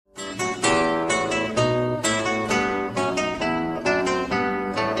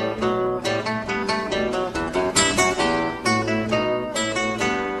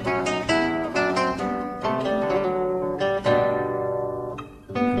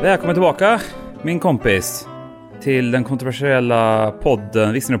Välkommen tillbaka, min kompis, till den kontroversiella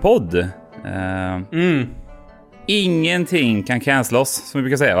podden Visste ni podd? Ingenting kan cancelas, som vi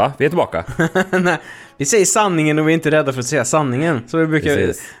brukar säga, va? Vi är tillbaka. Nej, vi säger sanningen och vi är inte rädda för att säga sanningen. Så vi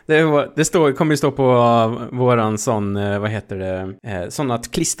brukar, kommer ju stå på våran sån, vad heter det? Sådana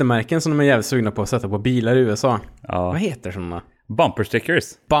klistermärken som de är jävligt sugna på att sätta på bilar i USA. Ja. Vad heter sådana? Bumper stickers.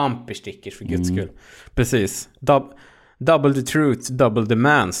 Bumper stickers, för guds skull. Precis. Double the truth, double the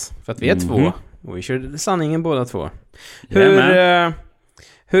mans. För att vi är två. Och vi kör sanningen båda två. Vad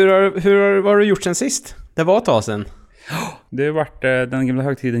har du gjort sen sist? Det var ett tag sen. Det har varit den gamla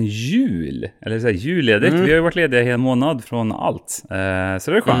högtiden jul. Eller så här, julledigt. Vi har ju varit lediga hela månad från allt.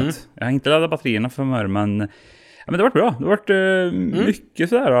 Så det är skönt. Jag har inte laddat batterierna för mig, men det har varit bra. Det har varit mycket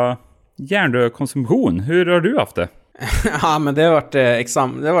sådär hjärndöd konsumtion. Hur har du haft det? Ja, men det har varit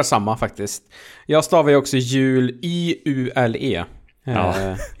det var samma faktiskt. Jag stavar ju också jul, I-U-L-E.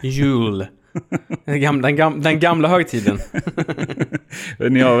 Jul. Den gamla högtiden.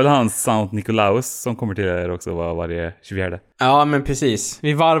 Ni har väl hans Sant Nikolaus som kommer till er också varje 24. Ja, men precis.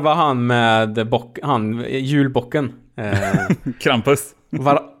 Vi varvar han med julbocken. Krampus.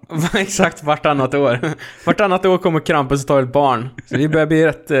 Exakt, vartannat år. Vartannat år kommer Krampus och tar ett barn. Så vi börjar bli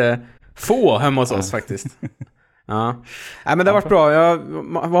rätt få hemma hos oss faktiskt. Ja. Men det har varit bra.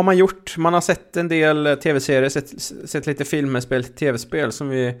 Vad har man gjort? Man har sett en del tv-serier, sett lite filmer, spelat tv-spel som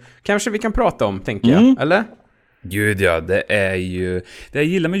vi kan prata om, tänker jag. Eller? Gud ja, det jag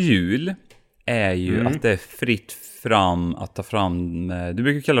gillar med jul är ju att det är fritt fram att ta fram, du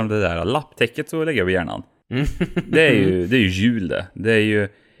brukar kalla det där lapptäcket, så lägger jag över hjärnan. Det är ju jul det. Det är ju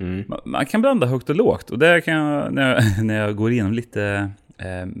man kan blanda högt och lågt, och där kan jag, när jag går igenom lite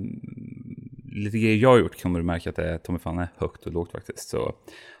grejer jag har gjort, kommer du märka att det är högt och lågt faktiskt. Så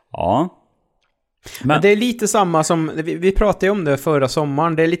ja. Men det är lite samma som vi pratade om det förra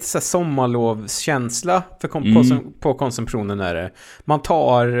sommaren. Det är lite så här sommarlovskänsla på konsumtionen är det. Man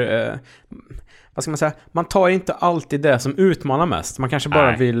tar vad ska man säga? Man tar inte alltid det som utmanar mest. Man kanske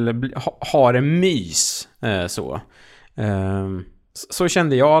bara vill ha det mys så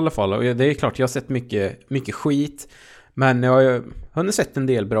kände jag i alla fall. Och det är klart, jag har sett mycket skit. Men jag har hunnit sett en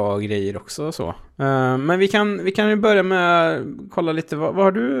del bra grejer också. Så. Men vi kan ju börja med att kolla lite. Vad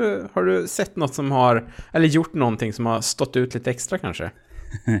har du sett något som har, eller gjort någonting som har stått ut lite extra kanske?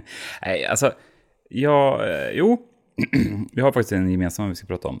 Nej, alltså jo, vi har faktiskt en gemensam vi ska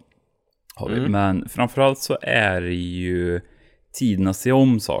prata om. Har vi. Men framförallt så är det ju tiden att se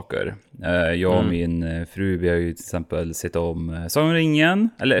om saker. Jag och min fru, vi har ju till exempel sett om Sagan om ringen,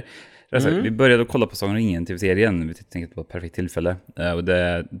 eller vi började kolla på Sagan om ringen, tv-serien. Vi tänkte att det var ett perfekt tillfälle. Och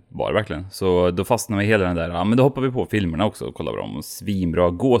det var det verkligen. Så då fastnade vi hela den där. Ja, men då hoppar vi på filmerna också och kollar på dem. Och svinbra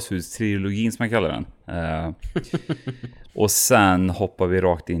gåshus-trilogin som man kallar den. Och sen hoppar vi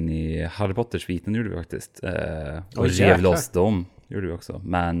rakt in i Harry Potter-sviten, gjorde vi faktiskt. Och rev loss dem, gjorde vi också.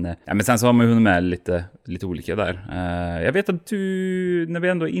 Men sen så har man ju hunnit med lite olika där. Jag vet att när vi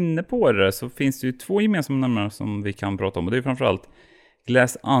ändå är inne på det, så finns det ju 2 gemensamma namn som vi kan prata om. Och det är framförallt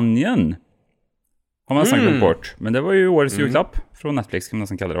Glass Onion. Har man nästan glömt bort. Men det var ju årets julklapp från Netflix, kan man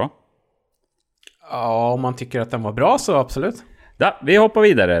nästan kalla det, va? Ja, om man tycker att den var bra så absolut. Ja, vi hoppar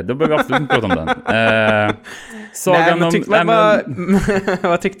vidare. Då behöver vi absolut inte prata om den.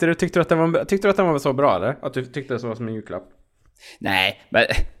 Vad tyckte du? Tyckte du att den var så bra, eller? Att du tyckte det var som en julklapp? Nej, men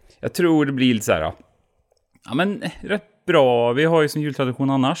jag tror det blir lite så här. Ja, men rätt bra. Vi har ju som jultradition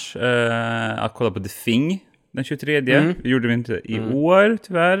annars att kolla på The Thing den 23. Det gjorde vi inte i år,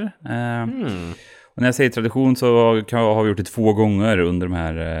 tyvärr. Och när jag säger tradition så har vi gjort det 2 gånger under de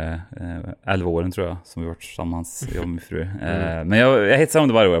här 11 åren, tror jag, som vi varit tillsammans, jag och min fru. Men jag hetsar om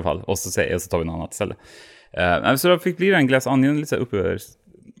det varje år i alla fall. Och så tar vi något annat istället. Så då fick bli en Glass Onion lite uppe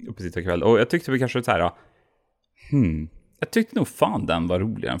sitta kväll. Och jag tyckte vi kanske så här. Jag tyckte nog fan den var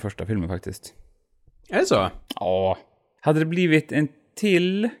roligare än första filmen faktiskt. Är det så? Ja. Hade det blivit en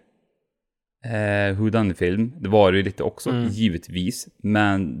till whodunit-film, det var det ju lite också, givetvis.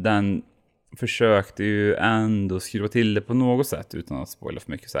 Men den försökte ju ändå skruva till det på något sätt utan att spoila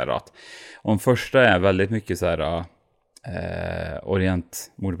för mycket. Så här, att om första är väldigt mycket så här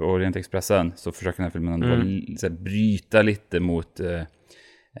mord på Orientexpressen, så försöker den här filmen ändå så här, bryta lite mot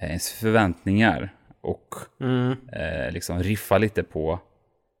ens förväntningar och liksom riffa lite på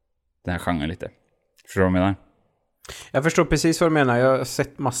den här genren lite. Förstår du vad jag menar? Jag förstår precis vad du menar. Jag har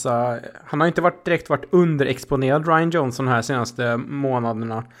sett massa... Han har inte direkt varit underexponerad, Ryan Johnson, här senaste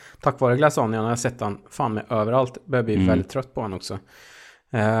månaderna. Tack vare Glass Onion. Jag har sett han fan med överallt. Börjar bli väldigt trött på han också.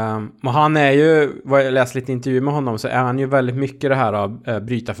 Men han är ju... Vad jag läst lite intervju med honom, så är han ju väldigt mycket det här av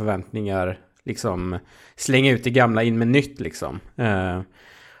bryta förväntningar. Liksom slänga ut det gamla in med nytt liksom.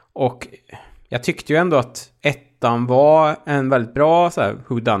 Och jag tyckte ju ändå att ettan var en väldigt bra så här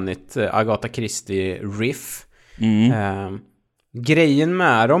whodunit Agatha Christie riff. Grejen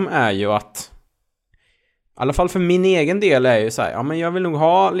med dem är ju att i alla fall för min egen del är ju så här, ja men jag vill nog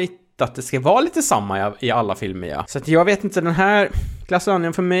ha lite att det ska vara lite samma i alla filmer, ja. Så att jag vet inte, den här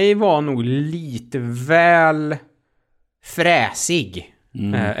lasagnen för mig var nog lite väl fräsig.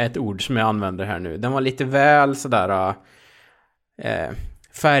 Ett ord som jag använder här nu. Den var lite väl sådär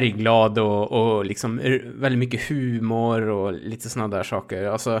färgglad och liksom väldigt mycket humor och lite sådana där saker.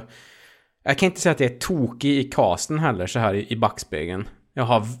 Alltså, jag kan inte säga att jag är tokig i casten heller så här i backspegeln. Jag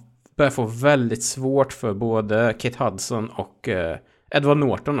har börjat få väldigt svårt för både Kate Hudson och Edward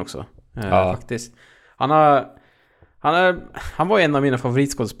Norton också. Faktiskt. Han var en av mina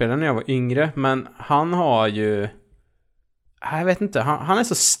favoritskådespelare när jag var yngre, men han har ju, jag vet inte, han är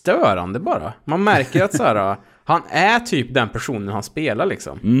så störande bara. Man märker att så här, han är typ den personen han spelar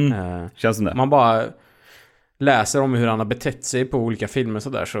liksom. Känns som det. Man bara läser om hur han har betett sig på olika filmer så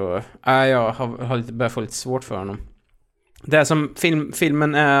där, så jag har börjat få lite svårt för honom. Det som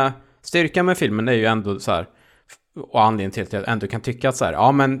filmen är, styrkan med filmen är ju ändå så här, och anledningen till att jag ändå kan tycka att så här,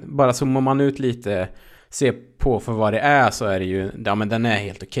 ja men bara zoomar man ut lite, se på för vad det är, så är det ju, ja men den är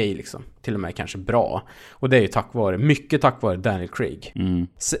helt okej liksom. Till och med kanske bra. Och det är ju mycket tack vare Daniel Craig.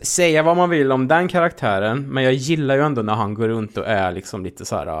 Säga vad man vill om den karaktären, men jag gillar ju ändå när han går runt och är liksom lite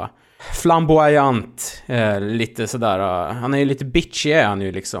så här flamboyant, lite sådär, han är ju lite bitchy är han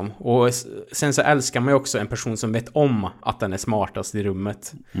ju liksom. Och sen så älskar man ju också en person som vet om att den är smartast i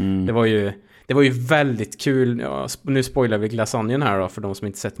rummet. Det var ju väldigt kul, nu spoilar vi lasagnen här då för de som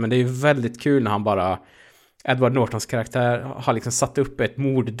inte sett, men det är ju väldigt kul när han bara, Edward Nortons karaktär har liksom satt upp ett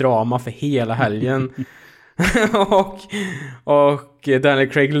morddrama för hela helgen. och Daniel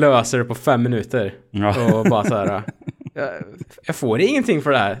Craig löser det på 5 minuter. Och bara så här, jag får ingenting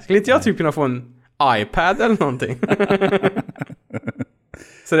för det här. Skulle inte jag typ kunna få en iPad eller någonting?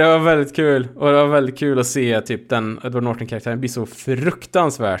 Så det var väldigt kul. Och det var väldigt kul att se typ den Edward Norton-karaktären bli så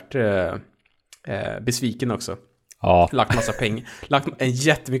fruktansvärt besviken också. Lagt massa pengar, lagt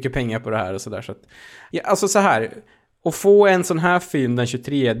jättemycket pengar på det här och sådär, så att, ja, alltså så här, att få en sån här film den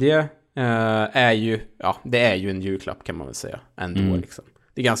 23 är ju, ja, det är ju en julklapp kan man väl säga ändå liksom.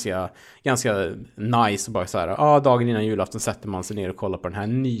 Det är ganska nice bara så här, dagen innan julafton sätter man sig ner och kollar på den här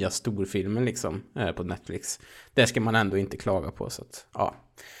nya storfilmen liksom på Netflix. Det ska man ändå inte klaga på, så att ja.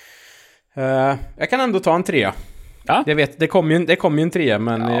 Jag kan ändå ta en 3. Ja. Jag vet, det kom ju en 3,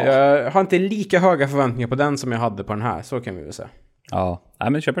 men jag har inte lika höga förväntningar på den som jag hade på den här, så kan vi väl säga. Ja,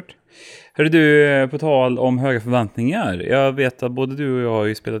 men köpert. Hörru du, på tal om höga förväntningar. Jag vet att både du och jag har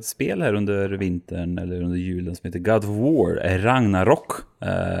ju spelat ett spel här under vintern eller under julen som heter God of War, Ragnarok.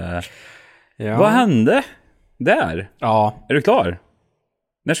 Vad hände där? Ja. Är du klar?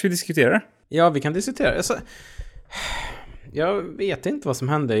 När ska vi diskutera? Ja, vi kan diskutera. Alltså, jag vet inte vad som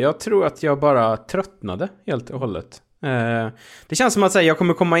hände. Jag tror att jag bara tröttnade helt och hållet. Det känns som att säga, jag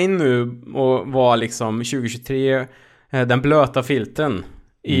kommer komma in nu och vara liksom 2023 den blöta filten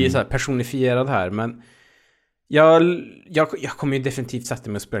i så här personifierad här, men jag kommer ju definitivt sätta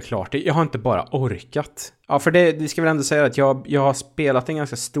mig och spela klart det. Jag har inte bara orkat. Ja, för det ska väl ändå säga att jag har spelat en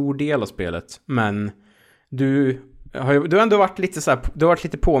ganska stor del av spelet, men du har ändå varit lite så här, du har varit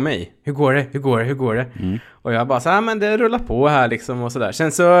lite på mig. Hur går det? Och jag bara så här, men det rullar på här liksom och så där.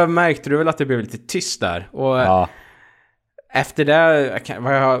 Sen så märkte du väl att det blev lite tyst där, och efter det kan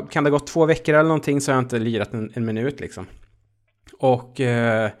det ha gått 2 veckor eller någonting, så har jag inte lirat en minut liksom. Och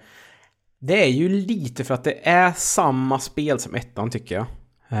det är ju lite för att det är samma spel som ettan, tycker jag.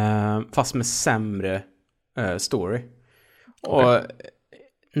 Fast med sämre story. Och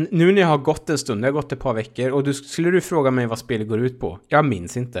nu när jag har gått en stund, jag har gått ett par veckor, och skulle du fråga mig vad spelet går ut på? Jag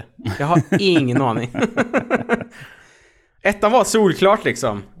minns inte. Jag har ingen aning. Ettan var solklart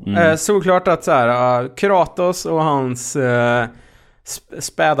liksom. Solklart att så här, Kratos och hans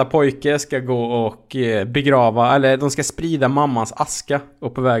späda pojke ska gå och begrava, eller de ska sprida mammans aska,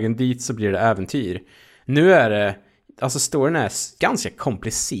 och på vägen dit så blir det äventyr. Nu är det, alltså storyn är ganska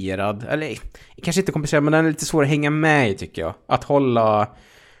komplicerad, eller kanske inte komplicerad, men den är lite svår att hänga med i, tycker jag. Att hålla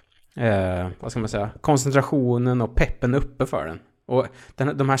vad ska man säga, koncentrationen och peppen uppe för den. Och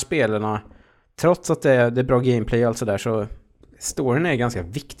de här spelarna, trots att det är bra gameplay och allt sådär, så storyn är ganska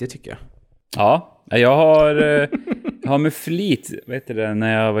viktig, tycker jag. Ja, jag har med flit,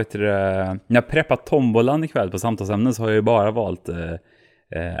 när jag preppat tombolan ikväll på samtalsämnen, så har jag ju bara valt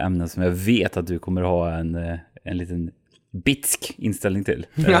ämnen som jag vet att du kommer ha en liten bitsk inställning till.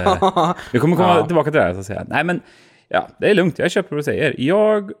 Vi kommer komma tillbaka till det här, så att säga. Nej, men ja, det är lugnt, jag köper vad du säger.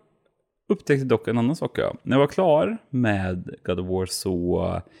 Jag upptäckte dock en annan sak. Ja. När jag var klar med God of War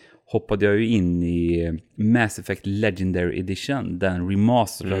så hoppade jag ju in i Mass Effect Legendary Edition, den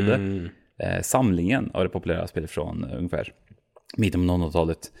remasterade samlingen av det populära spelet från ungefär mitten av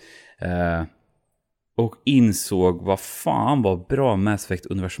 00-talet. Och insåg vad bra Mass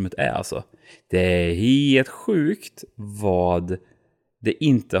Effect-universumet är alltså. Det är helt sjukt vad det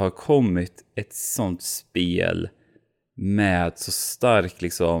inte har kommit ett sånt spel med så stark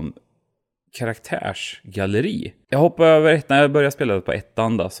liksom karaktärsgalleri. Jag hoppade över när jag började spela på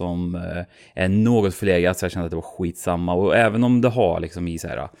ettan då, som är något förlegat, så jag kände att det var skitsamma. Och även om det har liksom i så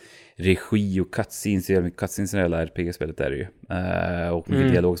här regi och cutscenes i hela RPG-spelet är det ju. Och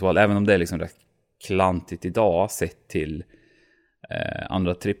mycket dialogsval, även om det är liksom rätt klantigt idag sett till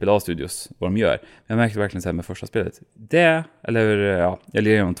andra AAA-studios vad de gör. Men jag märkte verkligen så här med första spelet. Jag lirar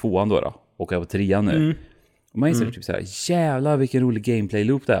igenom 2:an då och jag var 3:an nu. Och man inser typ så här, jävlar vilken rolig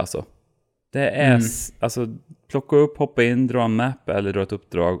gameplay-loop det är alltså. Det är alltså plocka upp, hoppa in, dra en map eller dra ett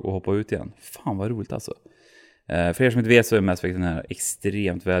uppdrag och hoppa ut igen. Fan vad roligt alltså. För er som inte vet så är Mass Effect den här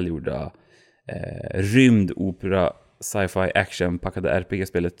extremt välgjorda rymdopera sci-fi action packade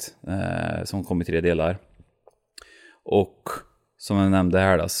RPG-spelet som kom i 3 delar. Och som jag nämnde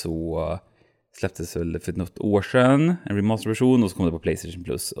här då, så släpptes väl för något år sedan en remasterversion och så kom det på PlayStation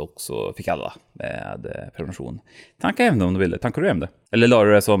Plus och så fick alla med prenumeration. Tanka hem det om du ville. Tankar du hem det? Eller la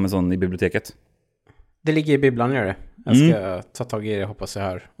du det som en sån i biblioteket? Det ligger i bibblan, gör det. Jag ska ta tag i det, hoppas jag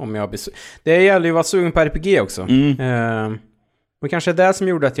här. Om jag det gäller ju att vara sugen på RPG också. Och kanske det som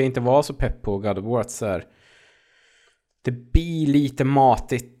gjorde att jag inte var så pepp på God of War. Så här, det blir lite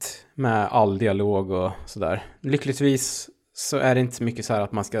matigt med all dialog och sådär. Lyckligtvis så är det inte så mycket så här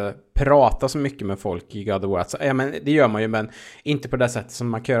att man ska prata så mycket med folk i God of War. Alltså, ja, men det gör man ju, men inte på det sättet som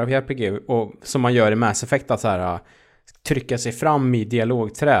man kan göra i RPG och som man gör i Mass Effect, att så här, trycka sig fram i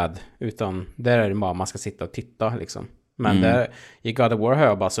dialogträd, utan där är det bara man ska sitta och titta liksom. Men där, i God of War har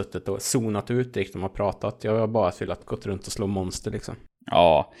jag bara suttit och zonat ut liksom och pratat. Jag har bara velat gått runt och slå monster liksom.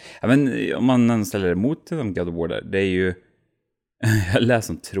 Ja, men om man ställer det emot till God of War där, det är ju jag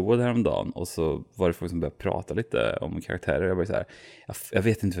läste en tråd häromdagen och så var det folk som började prata lite om karaktärer. Jag bara så här, jag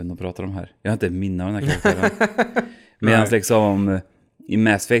vet inte vem de pratar om här. Jag har inte minne av den här karaktären. Medan liksom i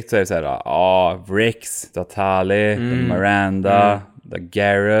Mass Effect så är det så här, Rex, Tali, Miranda,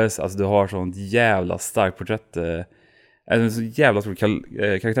 Garrus. Alltså du har sånt jävla starkt porträtt. Alltså så jävla stor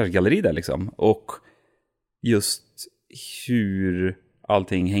karaktärsgalleri där liksom. Och just hur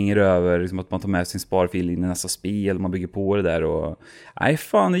allting hänger över, liksom att man tar med sin sparfil in i nästa spel, man bygger på det där och nej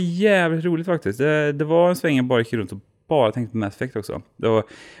fan, det är jävligt roligt faktiskt. Det var en sväng jag bara gick runt och bara tänkte på Mass Effect också. Det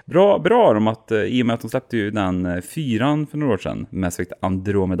var bra om att i och med att de släppte ju den 4:an för några år sedan, Mass Effect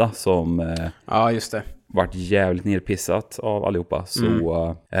Andromeda, som just det, vart jävligt nerpissat av allihopa, så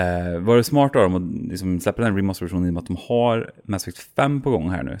var det smart av dem att liksom släppa den remasterversionen i och med att de har Mass Effect 5 på gång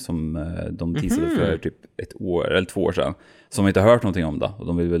här nu, som de teasade för typ 1 år eller 2 år sedan, som vi inte har hört någonting om då, och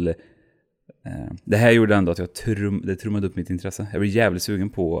de vill väl det här gjorde ändå att det trummade upp mitt intresse. Jag blir jävligt sugen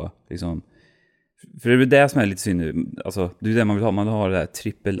på liksom, för det är det som är lite synd nu, alltså det är det man vill ha, man har det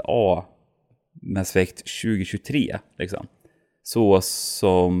där AAA Mass Effect 2023 liksom, så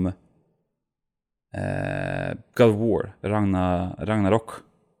som God of War, Ragnarok.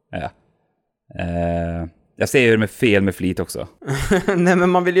 Jag säger det med fel med flit också. Nej, men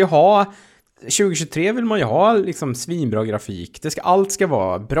man vill ju ha 2023 vill man ju ha liksom svinbra grafik. Allt ska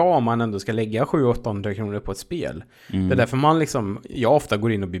vara bra om man ändå ska lägga 700-800 kronor på ett spel. Det är därför man liksom, jag ofta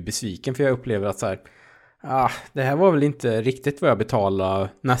går in och blir besviken, för jag upplever att så här, det här var väl inte riktigt vad jag betalade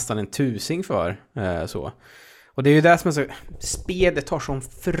nästan 1000 för, så. Och det är ju det som är så, spelet tar sån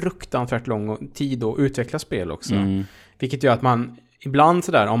fruktansvärt lång tid att utveckla spel också. Vilket gör att man ibland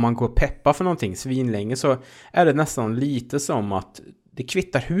sådär, om man går och peppar för någonting svinlänge, så är det nästan lite som att det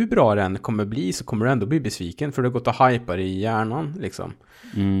kvittar hur bra den kommer bli, så kommer du ändå bli besviken, för det har gått och hypar i hjärnan liksom.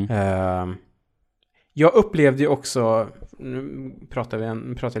 Jag upplevde ju också, nu pratar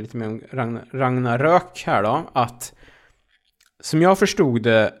jag lite mer om Ragnarök här då, att som jag förstod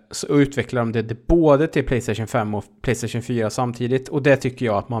det så utvecklar de det både till PlayStation 5 och PlayStation 4 samtidigt, och det tycker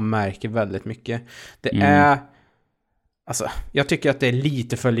jag att man märker väldigt mycket. Det är, alltså, jag tycker att det är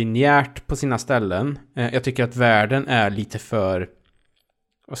lite för linjärt på sina ställen. Jag tycker att världen är lite för,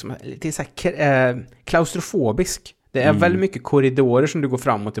 lite så här, klaustrofobisk. Det är väldigt mycket korridorer som du går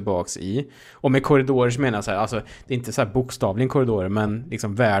fram och tillbaks i. Och med korridorer så menar jag så här, alltså det är inte så här bokstavligen korridorer, men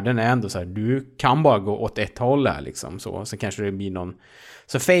liksom världen är ändå så här, du kan bara gå åt ett håll här liksom, så kanske det blir någon,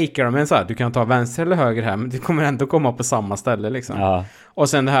 så fejkar de en så här, du kan ta vänster eller höger här, men du kommer ändå komma på samma ställe liksom. Ja. Och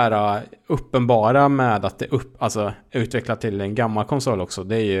sen det här uppenbara med att det alltså utvecklat till en gammal konsol också,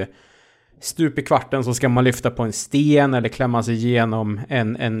 det är ju stup i kvarten så ska man lyfta på en sten eller klämma sig igenom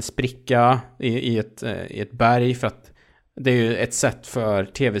en spricka i ett berg, för att det är ju ett sätt för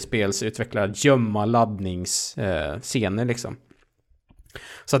tv-spelsutvecklare att gömma laddningsscener liksom.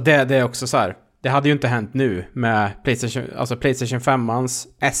 Så det är också så här. Det hade ju inte hänt nu med PlayStation 5-ans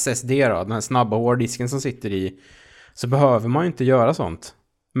SSD då, den här snabba hårddisken som sitter i. Så behöver man ju inte göra sånt.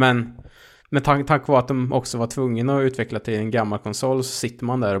 Men med tanke på att de också var tvungna att utveckla till en gammal konsol, så sitter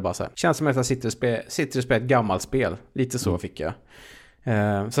man där och bara så här, känns som att jag sitter och spelar ett gammalt spel. Lite så fick jag.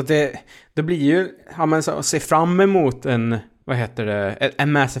 Så att det blir ju, ja, men så, se fram emot en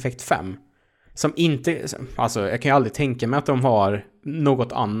Mass Effect 5. Som inte, alltså jag kan ju aldrig tänka mig att de har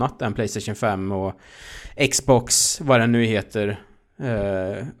något annat än PlayStation 5 och Xbox, vad den nu heter,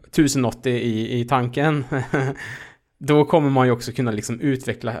 1080 i tanken. Då kommer man ju också kunna liksom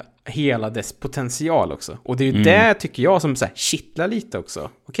utveckla hela dess potential också. Och det är ju det, tycker jag, som så här kittlar lite också.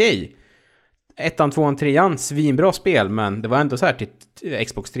 Okej, 1, 2, 3, svinbra spel, men det var ändå så här till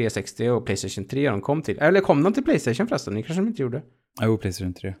Xbox 360 och PlayStation 3 de kom till. Eller kom de till PlayStation förresten? Ni kanske inte gjorde? Jo,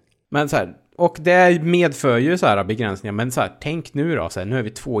 PlayStation 3. Men så här, och det medför ju så här begränsningar. Men så här, tänk nu då, så här, nu är vi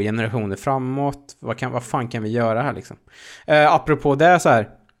 2 generationer framåt. Vad fan kan vi göra här liksom? Apropå det så här,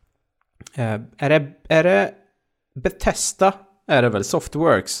 är det Bethesda, är det väl,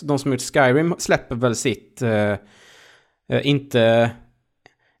 Softworks, de som gjort Skyrim, släpper väl sitt inte,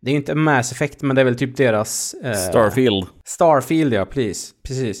 det är inte Mass Effect, men det är väl typ deras Starfield, ja,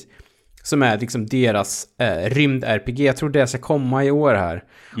 precis. Som är liksom deras rymd-RPG. Jag tror det ska komma i år här.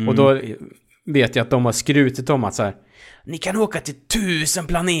 Och då vet jag att de har skrutit om att så här, ni kan åka till 1000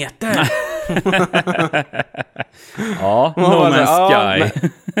 planeter. Ja, No Man's Sky.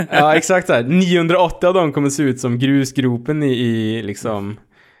 Ja, exakt så här. 980 av dem kommer se ut som grusgropen i liksom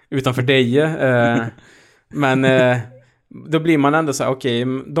utanför Deje. Men då blir man ändå så här, okej,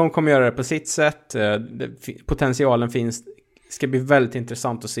 de kommer göra det på sitt sätt. Potentialen finns. Det ska bli väldigt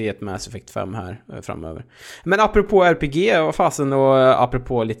intressant att se ett Mass Effect 5 här framöver. Men apropå RPG och fasen, och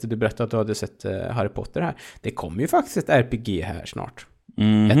apropå lite, du berättade att du hade sett Harry Potter här. Det kommer ju faktiskt ett RPG här snart.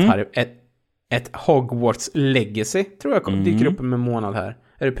 Ett Hogwarts Legacy tror jag dyker upp om en månad här.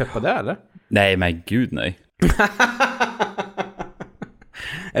 Är du peppad där eller? Nej, men gud nej.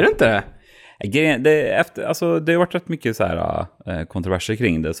 Är du inte det? Det har varit rätt mycket så här kontroverser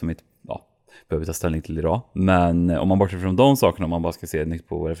kring det som vi behöver ta ställning till idag. Men om man bortser från de sakerna, om man bara ska se nytt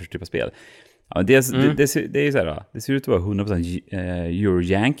på vad det är för typ av spel. Ja, det är ju så här, det ser ut att vara 100%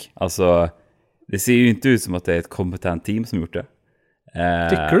 Eurojank. Alltså, det ser ju inte ut som att det är ett kompetent team som gjort det.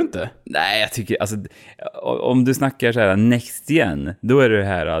 Tycker du inte? Nej, jag tycker, alltså, om du snackar så här next gen, då är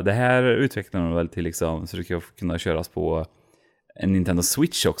det här utvecklar man väl till liksom, så det ska kunna köras på en Nintendo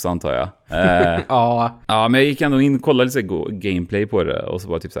Switch också, antar jag. Ja, men jag gick ändå in och kollade lite gameplay på det, och så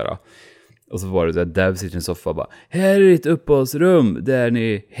var det typ så här. Och så var det där Dev sitter i en soffa och bara, här är ditt uppehållsrum där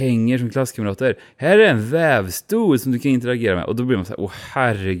ni hänger som klasskamrater. Här är en vävstol som du kan interagera med. Och då blir man så här,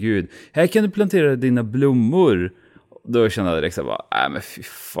 herregud, här kan du plantera dina blommor. Då kände jag direkt så här, nej men fy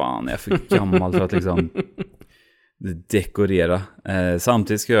fan, jag är för gammal för att liksom dekorera.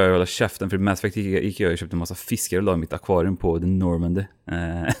 Samtidigt ska jag hålla käften, för Mass Effect gick jag och köpte en massa fiskar och la i mitt akvarium på The Normandy.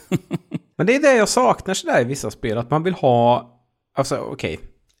 Men det är det jag saknar så där i vissa spel, att man vill ha, alltså okej.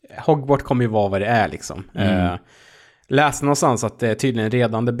 Hogwarts kommer ju vara vad det är liksom. Läste någonstans att det är tydligen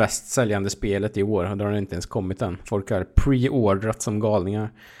redan det bäst säljande spelet i år. Det har inte ens kommit än. Folk har pre-ordrat som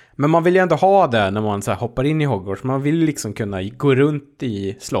galningar. Men man vill ju ändå ha det när man så här hoppar in i Hogwarts. Man vill liksom kunna gå runt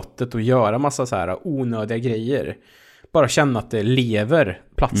i slottet och göra massa så här onödiga grejer. Bara känna att det lever.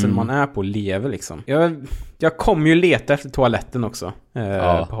 Platsen man är på lever liksom. Jag kommer ju leta efter toaletten också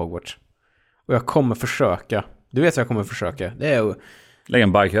på Hogwarts. Och jag kommer försöka. Du vet vad jag kommer försöka. Det är att lägga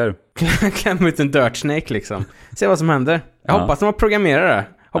en bike här. Klämma ut en dirt snake liksom. Se vad som händer. Jag hoppas de har programmerat det.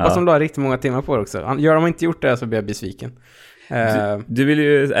 Hoppas de la riktigt många timmar på det också. Gör de inte gjort det så blir jag besviken. Du vill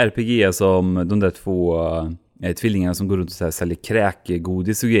ju RPG som de där 2 tvillingarna som går runt och så här, säljer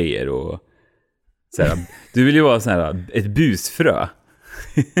kräkgodis och grejer. Och så här, du vill ju vara så här, ett busfrö.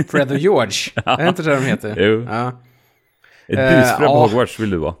 Fred och George. Är det inte det de heter? Jo. Ja. Ett busfrö på Hogwarts vill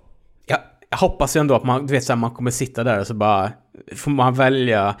du vara. Jag hoppas ju ändå att man, du vet, så här, man kommer sitta där och så bara får man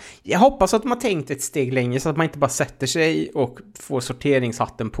välja. Jag hoppas att man har tänkt ett steg längre så att man inte bara sätter sig och får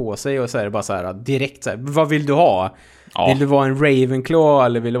sorteringshatten på sig och så är det bara så här direkt så här, vad vill du ha? Ja. Vill du vara en Ravenclaw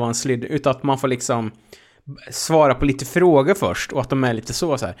eller vill du vara en Slytherin? Utan att man får liksom svara på lite frågor först och att de är lite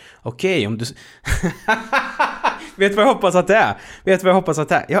så här. Okej, om du Vet du vad jag hoppas att det är?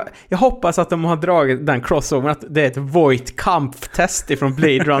 Jag hoppas att de har dragit den crossover att det är ett Voight-kamptest ifrån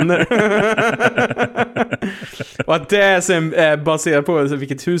Blade Runner. Och att det är sen baserat på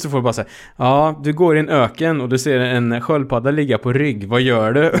vilket hus du får bara säga. Ja, du går i en öken och du ser en sköldpadda ligga på rygg. Vad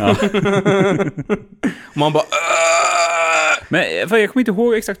gör du? Ja. Och man bara... Men för jag kommer inte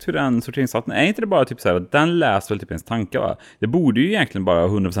ihåg exakt hur den sorteringshatten är. Inte det bara typ så här att den läser väl typ ens tankar, va? Det borde ju egentligen bara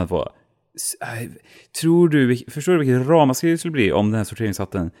 100% vara... Förstår du vilket ramaskri det skulle bli om den här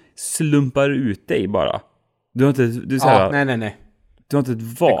sorteringshatten slumpar ut dig bara? Du har inte... Du så här, nej. Du har inte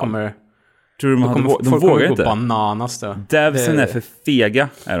ett val. Tror du de vågar inte? Bananas då. Devsen är för fega,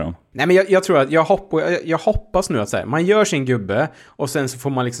 är de. Nej, men jag tror att jag hoppas nu att så här, man gör sin gubbe och sen så får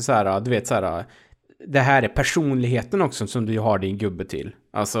man liksom så här, du vet så här, det här är personligheten också som du har din gubbe till.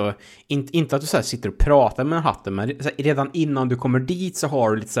 Alltså, inte att du så här sitter och pratar med hatten, men så här, redan innan du kommer dit så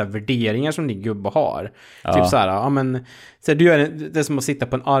har du lite så här värderingar som din gubbe har. Ja. Typ så här, ja men så här, du gör det är som att sitta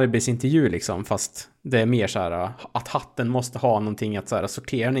på en arbetsintervju liksom, fast det är mer så här att hatten måste ha någonting att så här,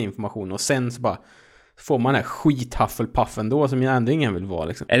 sortera den information och sen så bara får man den här skithaffelpaffen då som jag ändå ingen vill vara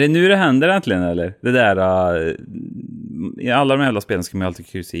liksom. Är det nu det händer äntligen, eller? Det där i alla de här jävla spelen ska man alltid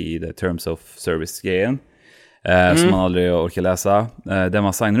kunna se i the terms of service-grejen. Som man aldrig orkar läsa. Det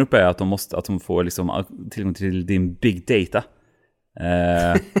man signar upp är att de får liksom tillgång till din big data.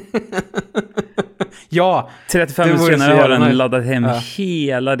 Ja, 35 minuter senare har den laddat hem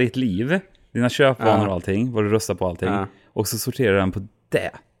hela ditt liv. Dina köpvanor och allting. Vad du röstar på allting. Och så sorterar den på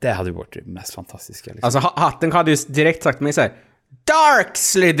det. Det hade ju varit det mest fantastiska. Liksom. Alltså hatten hade ju direkt sagt mig så här: Dark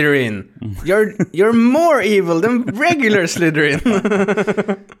Slytherin! You're more evil than regular Slytherin!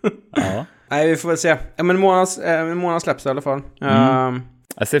 Ja. Nej, vi får väl se. Men månaden släpps i alla fall.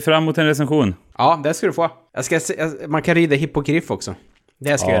 Jag ser fram emot en recension. Ja, det ska du få. Man kan rida hippogriff också.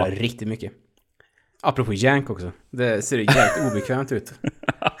 Det ska jag göra riktigt mycket. Apropå jank också. Det ser jävligt obekvämt ut.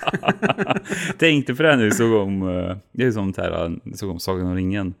 Tänkte på det nu, det är som såg om Sagan om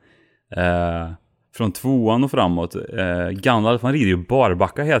ringen. Från 2:an och framåt. Gandalf, han rider ju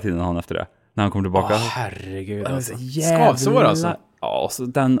barbacka hela tiden han efter det. När han kommer tillbaka. Herregud. Alltså. Skavsår alltså. Ja, så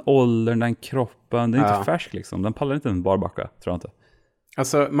den åldern, den kroppen. Den är inte färsk liksom. Den pallar inte en barbacka, tror jag inte.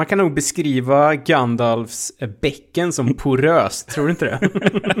 Alltså, man kan nog beskriva Gandalfs bäcken som poröst. Tror du inte det?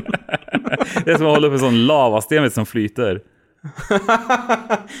 Det är som att hålla upp en sån lavasten som flyter.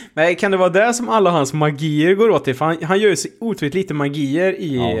 Men kan det vara det som alla hans magier går åt till? För han gör ju så otroligt lite magier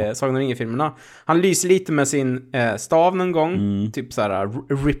i Sagan om ringen-filmerna. Han lyser lite med sin stav någon gång. Typ såhär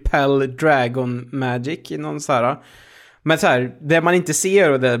repel dragon magic i någon såhär. Men så här, det man inte ser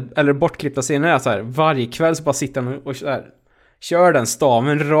eller bortklippta scener är så här, varje kväll så bara sitter han och så här, kör den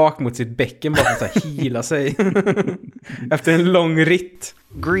staven rakt mot sitt bäcken bara för att hila sig efter en lång ritt.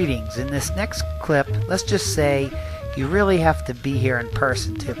 Greetings. In this next clip, let's just say you really have to be here in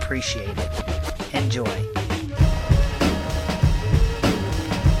person to appreciate it. Enjoy.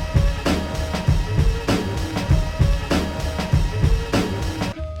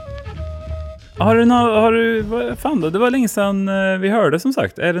 Har du fan då? Det var länge sedan vi hörde, som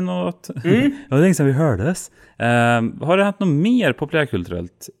sagt. Är det något? Det var länge sedan vi hördes. Har det hänt något mer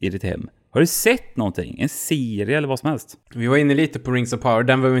populärkulturellt i ditt hem? Har du sett någonting? En serie eller vad som helst? Vi var inne lite på Rings of Power.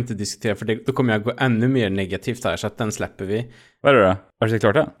 Den behöver vi inte diskutera, för då kommer jag gå ännu mer negativt här. Så att den släpper vi. Vad är det då? Har du sett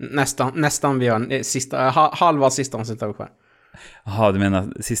klart den? Nästan vi har halva sista avsnittet av kvar. Jaha, du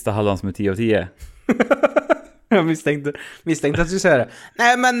menar sista halvan som är 10 av 10? Jag misstänkte att du säger det.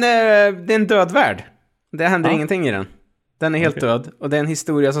 Nej, men det är en död värld. Det händer ingenting i den. Den är helt död. Och det är en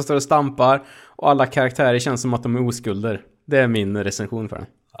historia som står och stampar. Och alla karaktärer känns som att de är oskulder. Det är min recension för den.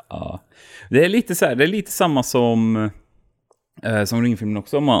 Ja. Det är lite så här, det är lite samma som ringfilmen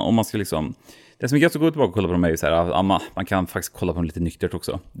också. Om man ska liksom... Det som är gött att gå tillbaka och kolla på dem är ju så här, man kan faktiskt kolla på dem lite nyktert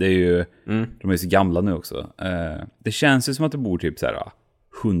också. Det är ju... De är ju så gamla nu också. Det känns ju som att det bor typ så här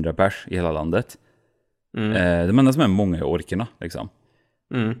 100 pers i hela landet. De enda som är många är orkerna liksom.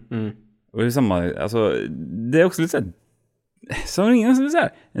 Och det är samma, alltså det är också lite såhär som ingen som är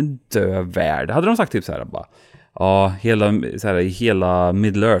såhär en död värld. Hade de sagt typ såhär bara, i hela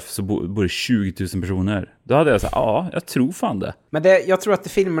Middle Earth så bor det 20 000 personer. Då hade jag sagt, jag tror fan det. Men jag tror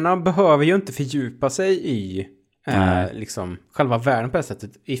att filmerna behöver ju inte fördjupa sig i liksom själva världen på det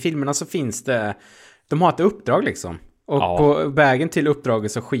sättet. I filmerna så finns det, de har ett uppdrag liksom. Och på vägen till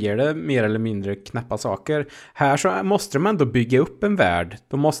uppdraget så sker det mer eller mindre knäppa saker. Här så måste de ändå bygga upp en värld.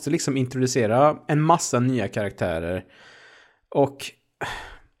 De måste liksom introducera en massa nya karaktärer. Och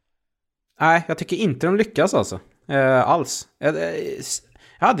nej, jag tycker inte de lyckas alltså. Alls.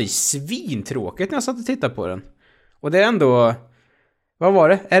 Jag hade ju svintråkigt när jag satt och tittade på den. Och det är ändå... Vad var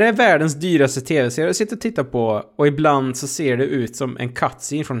det? Är det världens dyraste tv-serie jag sitter och tittar på och ibland så ser det ut som en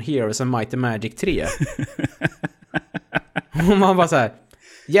cutscene från Heroes and Might and Magic 3. Och man bara så här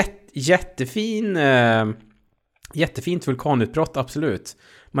jättefint vulkanutbrott, absolut.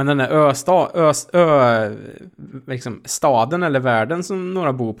 Men den där liksom staden eller världen som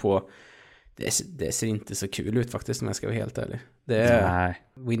några bor på, det ser inte så kul ut faktiskt, om jag ska vara helt ärlig. Det är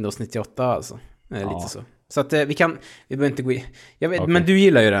Windows 98 alltså. Lite så. Så att vi behöver inte gå i. Jag vet, okay. Men du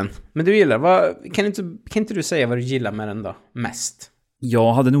gillar ju den. Kan inte du säga vad du gillar med den då? Mest?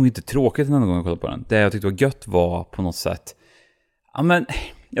 Jag hade nog inte tråkigt den gången jag kollade på den. Det jag tyckte var gött var på något sätt. Ja, men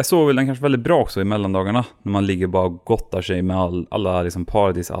jag såg väl den kanske väldigt bra också i mellandagarna. När man ligger bara och gottar sig med alla liksom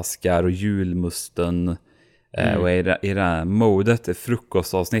paradisaskar och julmusten. Och i det här modet,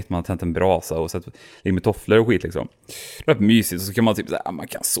 frukostavsnitt, man har tänt en brasa och sett ligger med tofflor och skit liksom. Det var mysigt, och så kan man typ såhär, man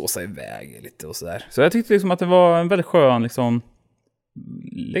kan såsa iväg lite och sådär. Så jag tyckte liksom att det var en väldigt skön liksom,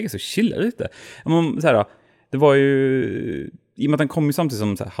 lägga sig och chilla lite. Men, såhär, det var ju, i och med att den kom ju samtidigt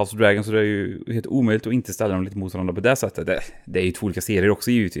som såhär, House of Dragons, så det är ju helt omöjligt att inte ställa dem lite mot varandra på det sättet. Det är ju två olika serier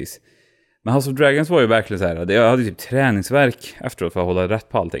också givetvis. Men House of Dragons var ju verkligen såhär, jag hade typ träningsverk efteråt för att hålla rätt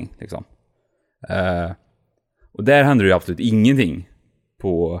på allting liksom. Och där hände det ju absolut ingenting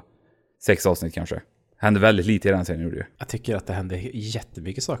på 6 avsnitt kanske. Hände väldigt lite i den serien gjorde det. Jag tycker att det hände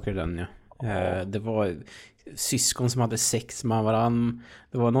jättemycket saker i den, ja. Det var syskon som hade sex med varandra.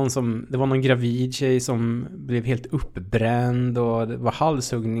 Det var någon gravid tjej som blev helt uppbränd, och det var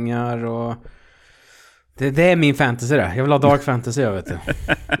halshuggningar och det är min fantasy där. Jag vill ha dark fantasy, jag vet du.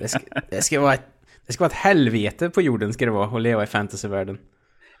 Det ska vara ett helvete på jorden, ska det vara, att leva i fantasyvärlden.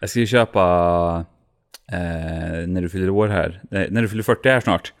 Jag ska ju köpa när du fyller år här, när du fyller 40 här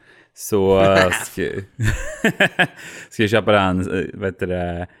snart, så ska jag köpa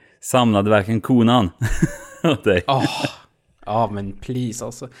den, samlade verken Konan åt dig. Ja, men please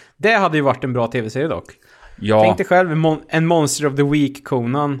alltså. Det hade ju varit en bra tv-serie dock. Ja. Tänk dig själv en Monster of the Week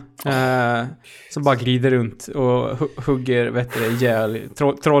Conan som bara glider runt och hugger ihjäl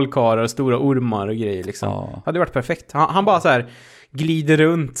trollkarlar och stora ormar och grejer liksom. Ja. Hade varit perfekt. Han bara så här glider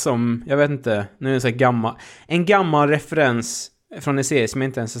runt som, jag vet inte, nu är det så här en gammal referens från en serie som jag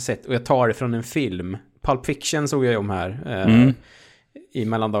inte ens har sett, och jag tar det från en film. Pulp Fiction såg jag om här i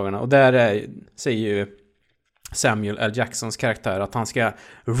mellandagarna, och där säger ju Samuel L. Jacksons karaktär att han ska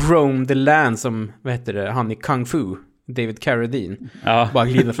roam the land som, han i Kung Fu, David Carradine. Ja. Bara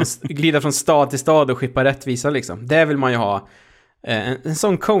glida från stad till stad och skippa rättvisa liksom. Det vill man ju ha. En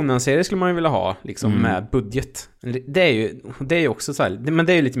sån Conan-serie skulle man ju vilja ha liksom, med budget. Det är ju också så här, men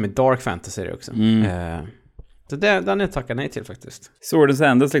det är ju lite mer dark fantasy också. Så den är tackar nej till faktiskt. Sword's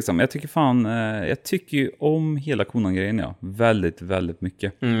Endless liksom. Jag tycker ju om hela Conan-grejen, ja. Väldigt, väldigt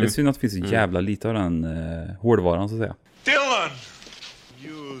mycket. Det är synd att det finns så jävla lite av den hårdvaran, så att säga. Dylan!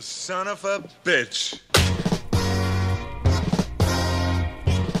 You son of a bitch!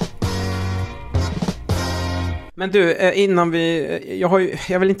 Men du, innan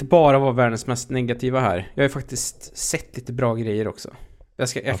jag vill inte bara vara världens mest negativa här. Jag har ju faktiskt sett lite bra grejer också.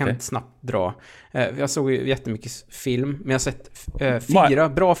 Jag kan inte snabbt dra. Jag såg ju jättemycket film, men jag har sett 4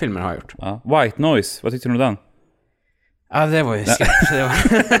 bra filmer har jag gjort. Ja. White Noise, vad tyckte du om den? Ja, det var ju skräp.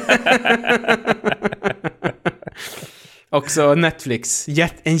 Också Netflix.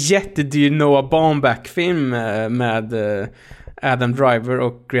 En jättedyr Noah Baumbach-film med Adam Driver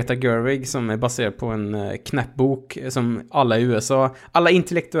och Greta Gerwig, som är baserad på en knäppbok som alla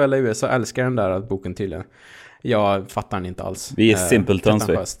intellektuella i USA älskar den där boken tydligen. Jag fattar den inte alls. Vi är simpletons.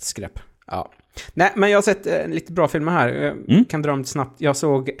 Skräp. Ja. Nej, men jag har sett lite bra filmer här. Jag kan dra dem snabbt. Jag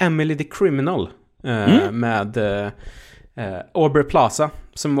såg Emily the Criminal med Aubrey Plaza,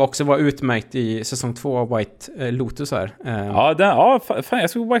 som också var utmärkt i säsong 2 av White Lotus här. Fan, jag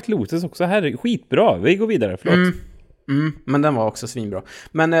såg White Lotus också här. Skitbra. Vi går vidare, förlåt. Men den var också svinbra.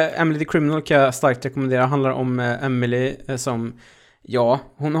 Men Emily the Criminal kan jag starkt rekommendera. Handlar om Emily som, ja,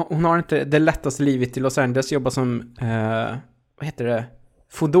 hon har inte det lättaste livet i Los Angeles. Jobbar som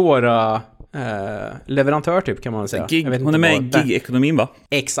Foodora leverantör typ, kan man säga. Hon är med i gig-ekonomin, va?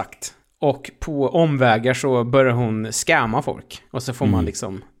 Exakt. Och på omvägar så börjar hon skämma folk. Och så får man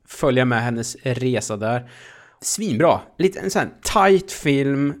liksom följa med hennes resa där. Svinbra. Lite en sån här tight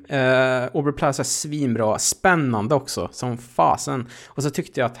film. Aubrey Plaza svinbra. Spännande också, som fasen. Och så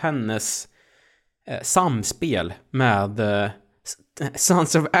tyckte jag att hennes samspel med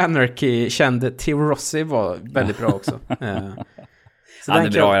Sons of Anarchy kände Theo Rossi var väldigt bra också. Så han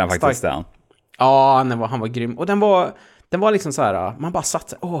är bra i den faktiskt. Ja, han var grym. Och den var liksom så här, man bara satt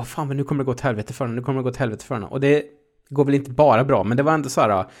så, fan, men nu kommer det gå åt helvete för henne. Och det går väl inte bara bra, men det var ändå så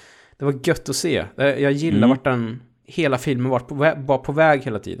här, det var gött att se. Jag gillar vart den hela filmen var på väg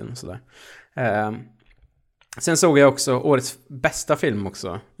hela tiden. Sådär. Sen såg jag också årets bästa film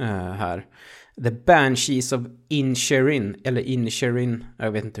också här. The Banshees of Inisherin. Eller Inisherin.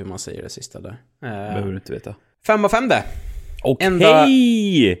 Jag vet inte hur man säger det sista där. Behöver du inte veta. 5 av 5 det.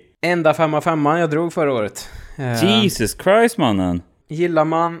 Okej! Enda 5 av 5 jag drog förra året. Jesus Christ, mannen. Gillar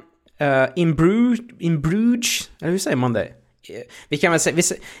man In Bruges? Eller hur säger man det? Vi kan väl säga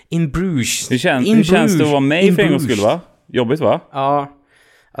In Bruges. Hur känns det att vara med för en gångs skull, va? Jobbigt, va? Ja,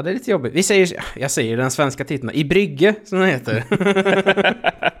 det är lite jobbigt. Jag säger den svenska titeln. I Brygge, som den heter.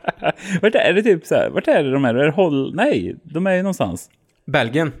 Vart är det typ så här? Vart är det de är? Nej, de är ju någonstans.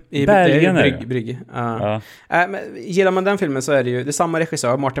 Belgien. Belgien är det. Brygge. Ja. Men gillar man den filmen så är det ju det är samma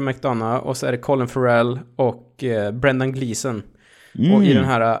regissör, Martin McDonagh, och så är det Colin Farrell och Brendan Gleeson. Och i den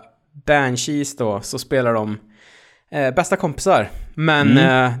här Banshees då så spelar de bästa kompisar. Men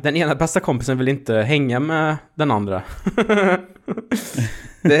den ena bästa kompisen vill inte hänga med den andra.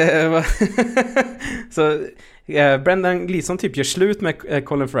 Så Brendan Gleeson typ gör slut med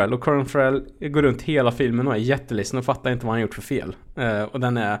Colin Farrell. Och Colin Farrell går runt hela filmen och är jätteledsen och fattar inte vad han gjort för fel. Och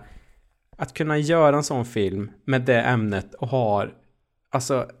den är att kunna göra en sån film med det ämnet och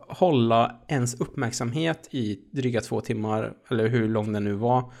hålla ens uppmärksamhet i dryga 2 timmar, eller hur lång den nu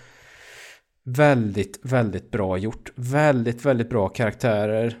var. Väldigt, väldigt bra gjort. Väldigt, väldigt bra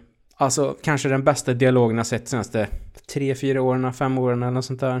karaktärer. Alltså kanske den bästa dialogen jag sett senaste 3-4 åren, 5 åren eller något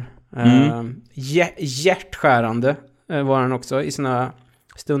sånt där. Hjärtskärande var den också i sina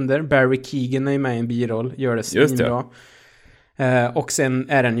stunder. Barry Keoghan är med i en biroll, gör det svinbra. Och sen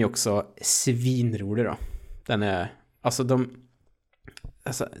är den ju också svinrolig då. Den är,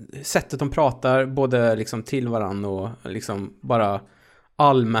 sättet de pratar både liksom till varann och liksom bara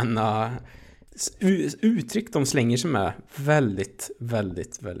allmänna uttryck de slänger sig med. Väldigt,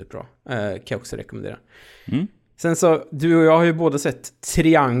 väldigt, väldigt bra. Kan jag också rekommendera. Sen så, du och jag har ju båda sett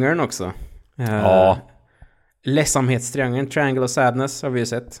Triangeln också. Ledsamhetstriangeln, Triangle of Sadness har vi ju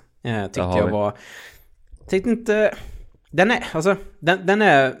sett. Tyckte inte... Den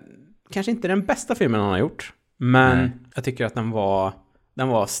är kanske inte den bästa filmen han har gjort. Men jag tycker att den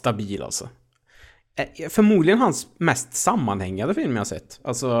var stabil alltså. Förmodligen hans mest sammanhängande film jag har sett.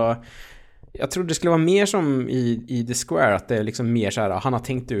 Alltså, jag trodde det skulle vara mer som i The Square, att det är liksom mer så här, han har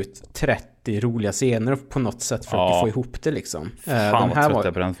tänkt ut 30 roliga scener på något sätt för att få ihop det liksom. Fan vad trött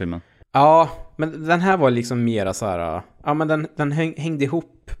jag på den filmen. Ja, men den här var liksom mera så här, men den hängde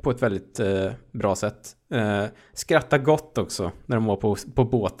ihop på ett väldigt bra sätt. Skratta gott också när de var på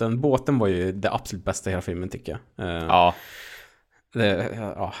båten. Båten var ju det absolut bästa i hela filmen tycker jag.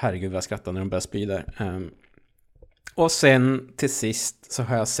 Herregud vad jag skrattade när de började spy där. Och sen till sist så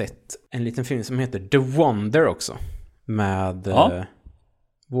har jag sett en liten film som heter The Wonder också. Med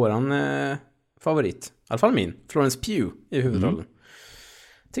våran favorit. I alla fall min. Florence Pugh i huvudrollen.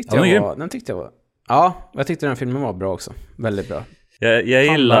 Den tyckte jag var... Ja, jag tyckte den filmen var bra också. Väldigt bra. Jag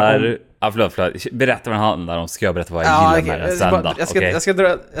gillar... Förlåt. Berätta vad den handlar om. Ska jag berätta vad jag gillar med den sen då? Jag ska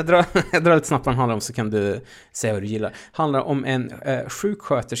dra lite snabbt vad den handlar om så kan du säga vad du gillar. Det handlar om en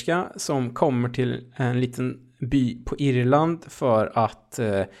sjuksköterska som kommer till en liten by på Irland för att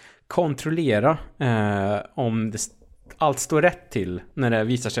kontrollera om allt står rätt till när det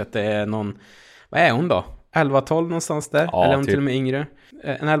visar sig att det är någon... Vad är hon då? 11-12 någonstans där? Eller om till och med yngre.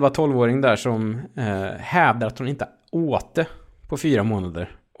 En 11-12-åring där som hävdar att hon inte åt det på 4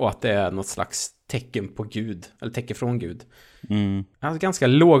 månader. Och att det är något slags tecken på Gud. Eller tecken från Gud. Alltså ganska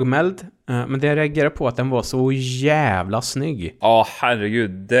lågmäld. Men det jag reagerar på att den var så jävla snygg.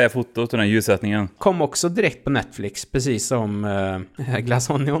 Herregud. Det är fotot och den ljussättningen. Kom också direkt på Netflix. Precis som Glass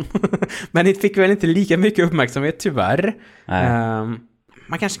Onion. Men det fick väl inte lika mycket uppmärksamhet tyvärr.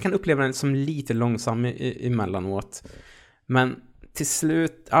 Man kanske kan uppleva den som lite långsam emellanåt. Men till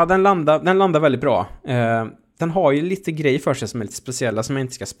slut... Ja, den landar väldigt bra. Den har ju lite grejer för sig som är lite speciella som jag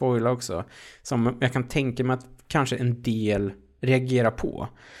inte ska spoila också. Som jag kan tänka mig att kanske en del reagerar på.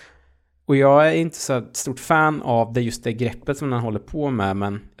 Och jag är inte så stort fan av just det greppet som den håller på med.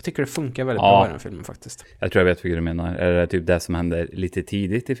 Men jag tycker det funkar väldigt bra i den filmen faktiskt. Jag tror jag vet vad du menar. Är det typ det som händer lite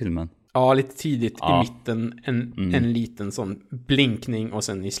tidigt i filmen? Ja, lite tidigt i mitten. En liten sån blinkning och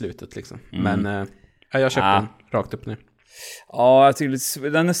sen i slutet liksom. Men jag köpte den rakt upp nu. Ja, jag tycker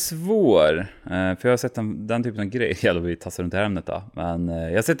den är svår. För jag har sett den typen av grej. Jävlar, vi tassar runt det här ämnet då. Men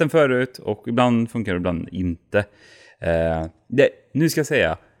jag har sett den förut och ibland funkar det, ibland inte. Nu ska jag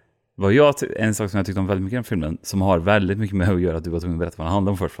säga en sak som jag tyckte om väldigt mycket i den filmen, som har väldigt mycket med att göra att du var tvungen att berätta vad den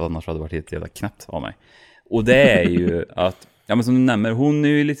handlar om först, för annars hade det varit helt jävla knäppt av mig. Och det är ju att, men som du nämner, hon är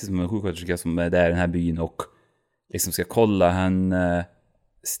ju lite som en sjuksköterska som är där i den här byn och liksom ska kolla henne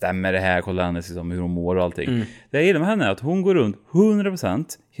stämmer det här, kolla hennes liksom, hur hon mår och allting. Det jag gillar med henne är att hon går runt 100%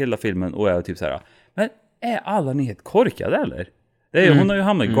 hela filmen och är typ så här, men är alla ni helt korkade eller? Det är, hon har ju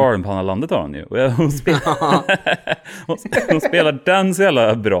hamnat i galenpannalandet har hon ju. Och hon spelar den så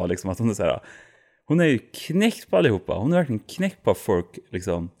jävla bra liksom, att hon är så här, hon är ju knäckt på allihopa. Hon är verkligen knäckt på att folk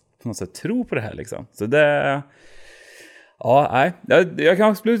liksom på något sätt tror på det här liksom. Så det, ja, nej. Jag kan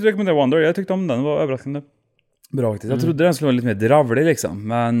absolut rekommendera Wonder. Jag tyckte om den, det var överraskande bra faktiskt. Jag trodde den skulle vara lite mer dravlig liksom.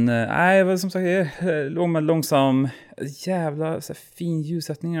 Men nej, som sagt, låg med långsam, jävla så här, fin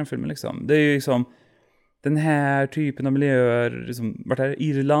ljussättning i den filmen liksom. Det är ju liksom den här typen av miljöer, liksom, vart är det?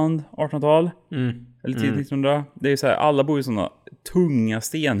 Irland, 1800-tal? Eller tidigt 1900. Det är ju så här, alla bor i sådana tunga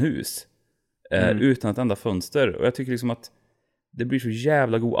stenhus. Utan ett enda fönster. Och jag tycker liksom att det blir så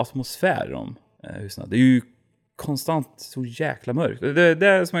jävla god atmosfär om husen. Det är ju konstant så jäkla mörkt. Det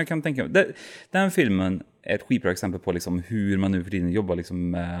är som jag kan tänka mig. Den filmen är ett skitbra exempel på liksom hur man nu för tiden jobbar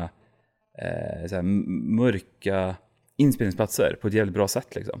liksom med så här mörka inspelningsplatser på ett jävligt bra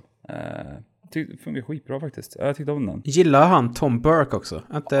sätt liksom. Det fungerar skitbra faktiskt. Jag tyckte om den. Gillar han Tom Burke också?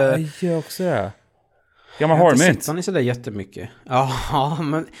 Jag gör också det. Gammal Harmint. Jag har inte Harmint. sett han sådär jättemycket. Ja,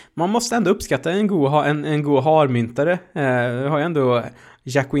 men man måste ändå uppskatta en god harmyntare. Vi har ju ändå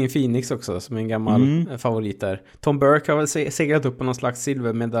Joaquin Phoenix också som är en gammal favorit där. Tom Burke har väl seglat upp på någon slags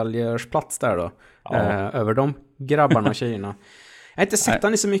silvermedaljörsplats där då. Över de grabbarna och tjejerna. Jag har inte sett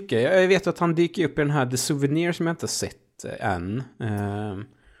han i så mycket. Jag vet att han dyker upp i den här The Souvenir som jag inte har sett än.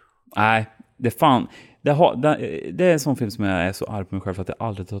 Nej, det är fan. Det är en sån film som jag är så arg på mig själv för att jag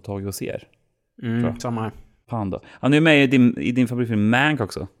aldrig tar tag i och ser. Samma här. Panda. Han är ju med i din favoritfilm Mank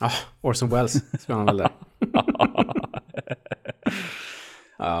också. Orson Welles spelar han väl där.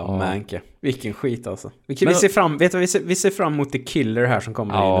 Mank. Vilken skit alltså. Vi ser fram emot The Killer här som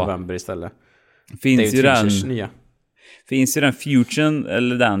kommer i november istället. Finns ju den Fusion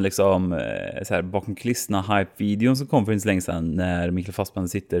eller den liksom så här bakom klistna hype-videon som kom för inte så länge sedan när Mikael Fassbender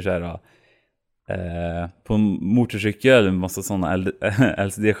sitter så här på en motorcykel med en massa sådana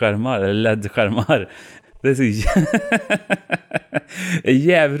LCD-skärmar eller LED-skärmar. Det är så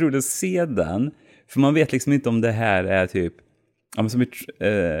jävligt roligt att se den. För man vet liksom inte om det här är typ som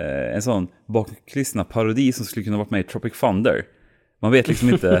en sån bakklistrad parodi som skulle kunna varit med i Tropic Thunder. Man vet liksom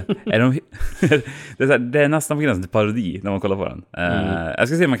inte. Det är nästan på gränsen till parodi när man kollar på den. Jag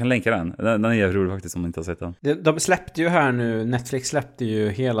ska se om man kan länka den. Den är jävligt rolig faktiskt om man inte har sett den. De släppte ju här nu, Netflix släppte ju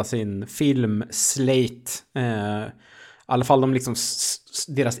hela sin filmslate. I alla fall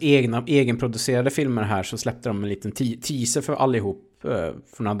deras egenproducerade filmer här, så släppte de en liten teaser för allihop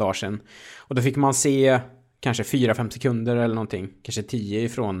för några dagar sedan. Och då fick man se kanske 4-5 sekunder eller någonting, kanske 10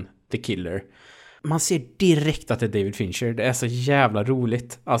 ifrån The Killer. Man ser direkt att det är David Fincher. Det är så jävla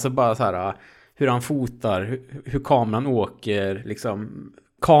roligt. Alltså bara så här hur han fotar, hur kameran åker, liksom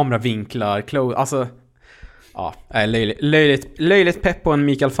kameravinklar, alltså löjligt pepp på en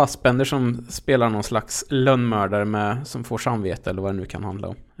Mikael Fassbender som spelar någon slags lönnmördare som får samvete eller vad det nu kan handla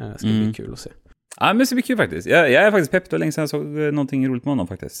om. Det ska bli kul att se. Ja, men det ska bli kul faktiskt. Jag är faktiskt pepp, och länge sedan jag såg någonting roligt med honom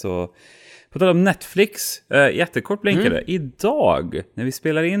faktiskt. Så på tal om Netflix, jättekort blinkade. Idag, när vi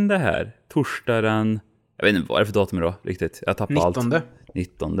spelar in det här, torsdagen, jag vet inte vad det är för datum idag riktigt. Jag tappar 19. allt.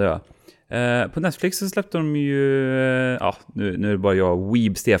 19, ja. På Netflix så släppte de ju, nu är det bara jag,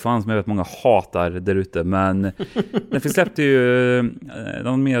 Weeb Stefan, som jag vet många hatar där ute, men Netflix släppte ju den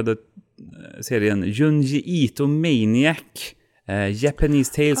animerade serien Junji Ito Maniac,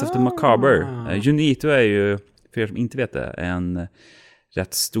 Japanese Tales of the Macabre. Junji Ito är ju, för er som inte vet det, en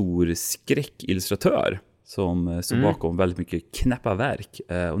rätt stor skräckillustratör som står bakom väldigt mycket knäppa verk.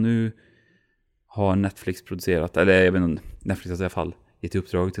 Och nu har Netflix producerat, eller jag vet inte, Netflix i alla fall gett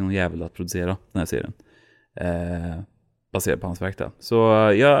uppdrag till någon jävel att producera den här serien. Baserat på hans verk där. Så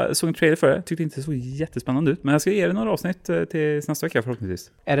jag såg en trailer för det. Tyckte inte det såg jättespännande ut. Men jag ska ge det några avsnitt till nästa vecka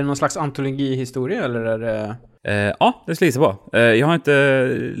förhoppningsvis. Är det någon slags antologihistoria eller är det... Ja, det ska jag på. Jag har inte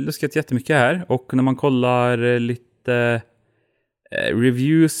luskat jättemycket här. Och när man kollar lite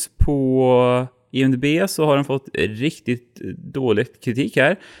reviews på IMDb så har den fått riktigt dåligt kritik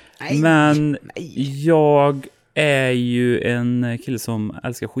här. Men jag är ju en kille som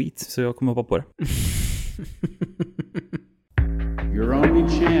älskar skit, så jag kommer hoppa på det. Your only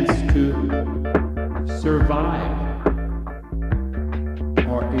chance to survive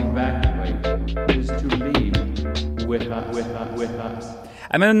or evacuate is to leave with us.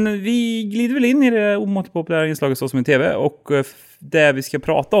 Men vi glider väl in i det omåttligt populära inslaget så som i tv, och det vi ska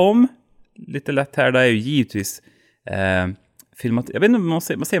prata om lite lätt här, det är ju givetvis filmat. Jag vet inte, man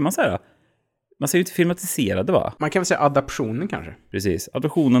säger så här. Man säger ju inte filmatiserade, va? Man kan väl säga adaptionen kanske. Precis.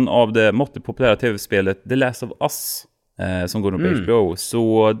 Adaptionen av det måttligt populära tv-spelet The Last of Us. som går upp på HBO.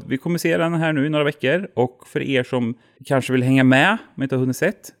 Så vi kommer se den här nu i några veckor. Och för er som kanske vill hänga med, men inte har hunnit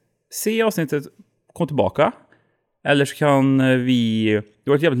sett, se avsnittet, kom tillbaka. Eller så kan vi... Det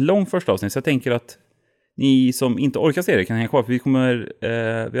var ett jävligt långt första avsnitt, så jag tänker att ni som inte orkar se det kan hänga kvar. För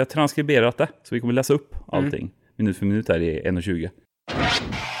vi har transkriberat det, så vi kommer läsa upp allting. Minut för minut här i 1:20.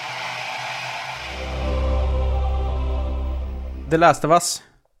 The Last of Us.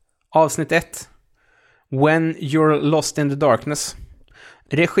 Avsnitt 1. When You're Lost in the Darkness.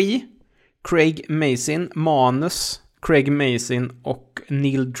 Regi Craig Mazin. Manus Craig Mazin och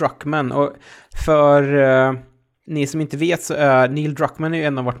Neil Druckmann. Och för ni som inte vet så är Neil Druckmann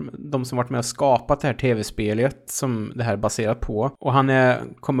en av de som varit med och skapat det här tv-spelet som det här är baserat på. Och han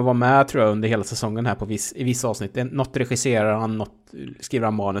kommer vara med, tror jag, under hela säsongen här i vissa avsnitt. Något regisserar han, något skriver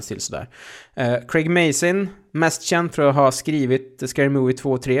han manus till sådär. Craig Mazin, mest känd för att ha skrivit Scary Movie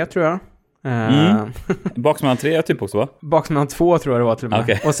 2 och 3, tror jag. Baksman 3 typ också, va? Baksman 2 tror jag det var till och med.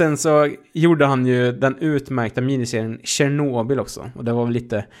 Okay. Och sen så gjorde han ju den utmärkta miniserien Chernobyl också. Och det var väl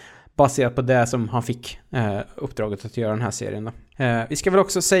lite baserat på det som han fick uppdraget att göra den här serien då. Vi ska väl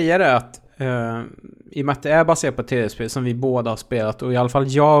också säga det att i och med att det är baserat på tv-spel som vi båda har spelat, och i alla fall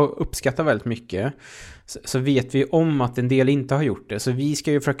jag uppskattar väldigt mycket, så vet vi om att en del inte har gjort det. Så vi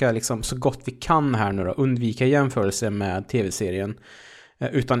ska ju försöka liksom, så gott vi kan här nu då, undvika jämförelse med tv-serien,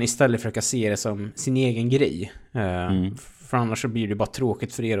 utan istället försöka se det som sin egen grej. För annars så blir det bara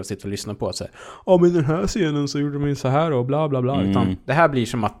tråkigt för er att sitta och lyssna på och säga, men den här scenen så gjorde de ju så här och bla bla bla. Utan det här blir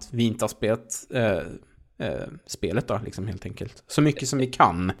som att vi inte har spelat spelet då, liksom, helt enkelt. Så mycket som vi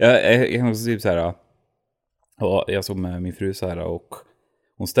kan. Jag kan också typ så här, jag såg med min fru så här, och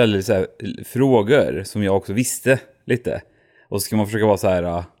hon ställde så här frågor som jag också visste lite. Och så ska man försöka vara så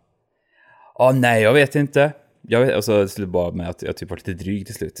här, nej, jag vet inte. Och så slutar bara med att jag typ var lite dryg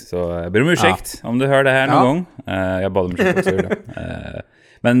till slut. Så jag ber om ursäkt om du hör det här någon gång. Jag bad om ursäkt också.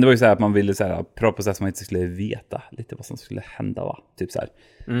 Men det var ju så här att man ville så här, prata på sätt som man inte skulle veta lite vad som skulle hända, va? Typ så här.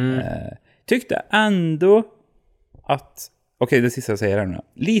 Tyckte ändå att... Okej, det sista jag säger här nu.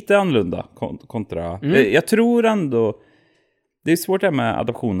 Lite annorlunda kontra... Jag tror ändå... Det är svårt det med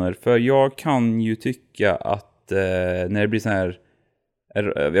adaptioner. För jag kan ju tycka att när det blir så här...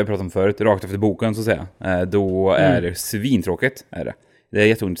 Vi har pratat om förut, rakt efter boken så att säga. Då är det svintråkigt. Det är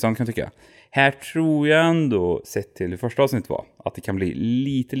jätteintressant, kan jag tycka. Här tror jag ändå, sett till det första avsnittet var, att det kan bli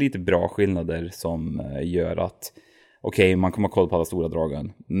lite bra skillnader som gör att man kommer ha koll på alla stora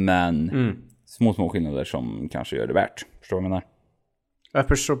dragen. Men små skillnader som kanske gör det värt. Förstår du vad jag menar? Jag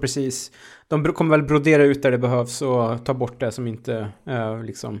förstår precis. De kommer väl brodera ut där det behövs och ta bort det som inte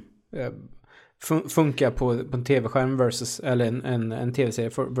funkar på en tv-skärm versus, eller en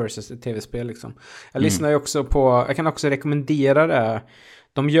tv-serie versus ett tv-spel liksom. Jag lyssnar ju också på, jag kan också rekommendera det.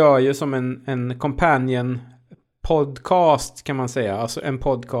 De gör ju som en companion podcast, kan man säga. Alltså en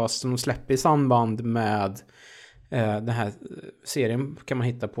podcast som de släpper i samband med den här serien, kan man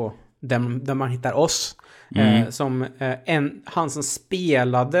hitta på där man hittar oss. Som han som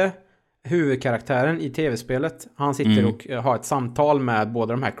spelade huvudkaraktären i tv-spelet, han sitter och har ett samtal med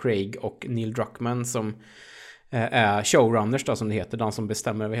båda de här Craig och Neil Druckmann som är showrunners då, som det heter, de som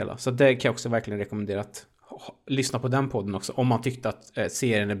bestämmer över hela. Så det kan jag också verkligen rekommendera att lyssna på den podden också, om man tyckte att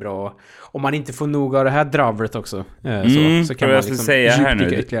serien är bra. Om man inte får nog av det här dravret också, så kan man liksom säga här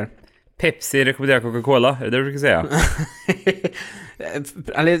nu ytterligare. Pepsi rekommenderar Coca-Cola, är det det du ska säga?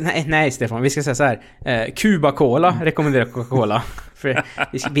 Nej, Stefan, vi ska säga så här. Cuba-Cola rekommenderar Coca-Cola. För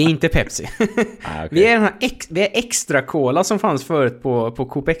vi är inte Pepsi. Okay. Vi är extra cola som fanns förut på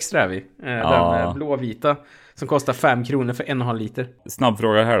Coop Extra. Den med blåvita som kostar 5 kronor för 1,5 liter. Snabb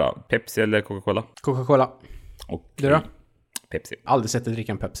fråga här då. Pepsi eller Coca-Cola? Coca-Cola. Och du då? Pepsi. Aldrig sett dig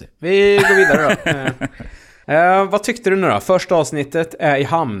dricka en Pepsi. Vi går vidare då. Vad tyckte du nu då? Första avsnittet är i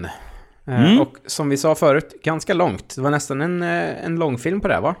hamn. Och som vi sa förut, ganska långt. Det var nästan en långfilm på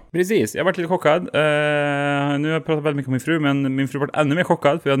det, va? Precis, jag har varit lite chockad. Nu har jag pratat väldigt mycket om min fru, men min fru har varit ännu mer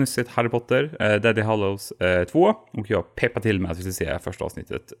chockad, för jag har nyss sett Harry Potter, Deathly Hallows 2, och jag peppade till med att vi skulle se första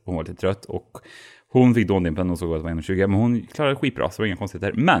avsnittet. Hon var lite trött, och hon fick dåndimpen och såg att det var 1,20, men hon klarade skitbra, så det var inga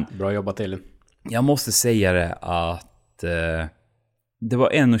konstigheter. Men bra jobbat till. Jag måste säga det att det var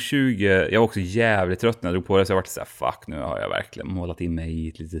 1,20. Jag var också jävligt trött när jag drog på det, så jag var så här, fuck, nu har jag verkligen målat in mig i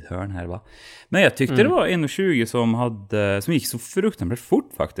ett litet hörn här, va. Men jag tyckte det var 1,20 som gick så fruktansvärt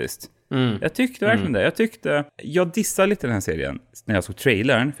fort faktiskt. Jag tyckte verkligen det. Jag dissade lite den här serien när jag såg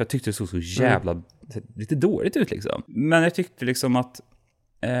trailern, för jag tyckte det såg så jävla lite dåligt ut liksom. Men jag tyckte liksom att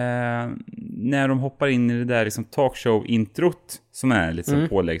när de hoppar in i det där liksom talkshow-introt, som är lite så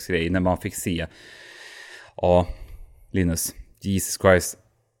påläggsgrej, när man fick se Linus, Jesus Christ,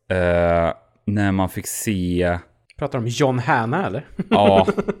 när man fick se Pratar om John Hanna, eller? Ja.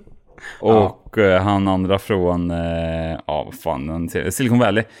 Och han andra från, vad fan, Silicon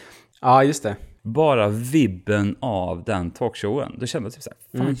Valley. Ja, just det. Bara vibben av den talkshowen. Då kände jag typ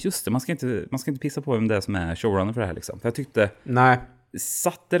såhär, fan just det, man ska inte pissa på vem det är som är showrunner för det här liksom. För jag tyckte,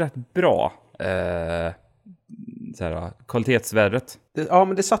 satte rätt bra såhär, kvalitetsvärdet. Ja,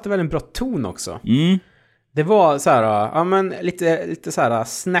 men det satte väl en bra ton också. Det var såhär, ja men lite såhär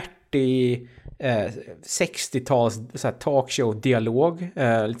snärtig 60-tals talkshow-dialog.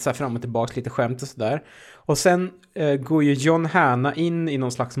 Lite såhär fram och tillbaka, lite skämt och sådär. Och sen går ju John Hanna in i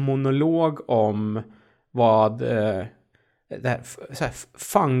någon slags monolog om vad det här, såhär,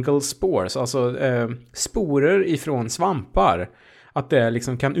 fungal spores, alltså sporer ifrån svampar, att det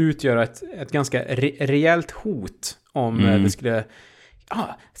liksom kan utgöra ett ganska rejält hot om det skulle, till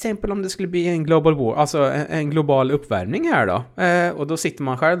exempel om det skulle bli en global war, alltså en global uppvärmning här då. Och då sitter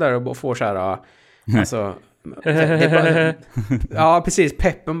man själv där och får så här, alltså det bara, ja precis,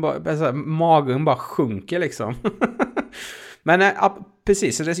 peppen bara, alltså, magen bara sjunker liksom. Men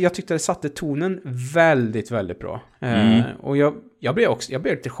precis, jag tyckte det satte tonen väldigt, väldigt bra. Och jag blev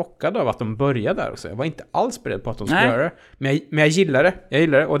lite chockad av att de började där också. Jag var inte alls beredd på att de skulle göra det. Men jag gillar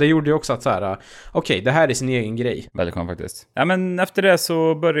det. Och det gjorde ju också att så här, okej, det här är sin egen grej. Väldigt skönt faktiskt. Ja, men efter det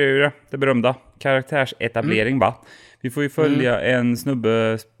så börjar ju det berömda karaktärsetablering, va? Vi får ju följa en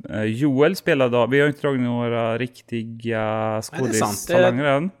snubbe, Joel spelad av, vi har inte dragit några riktiga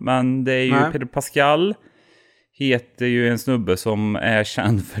skådespelare än, men det är ju Pedro Pascal, heter ju en snubbe som är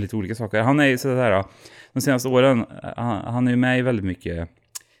känd för lite olika saker. Han är ju sådär, de senaste åren, han är ju med i väldigt mycket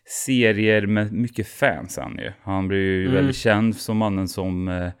serier med mycket fans. Han blir ju väldigt känd som mannen som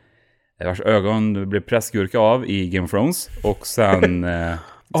vars ögon blev pressgurka av i Game of Thrones. Och sen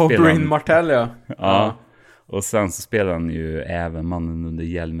Bryn Martell, ja. Och sen så spelar han ju även mannen under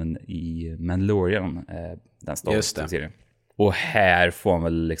hjälmen i Mandalorian, den serien. Och här får man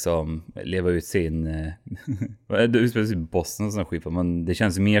väl liksom leva ut sin det utspelar i Boston och sån skit, men det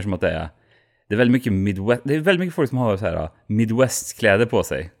känns mer som att det är väldigt mycket Midwest. Det är väldigt mycket folk som har så här Midwest-kläder på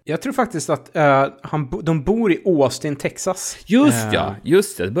sig. Jag tror faktiskt att de bor i Austin, Texas. Just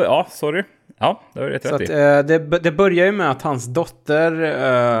det. Ja, sorry. Ja, det var rätt så rätt. Det börjar ju med att hans dotter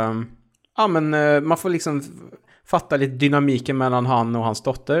man får liksom fatta lite dynamiken mellan han och hans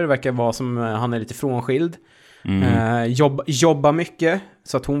dotter. Det verkar vara som han är lite frånskild. Jobbar mycket,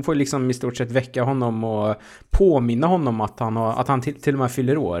 så att hon får liksom i stort sett väcka honom och påminna honom att han till och med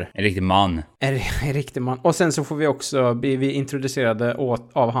fyller år. En riktig man. En riktig man. Och sen så får vi också bli introducerade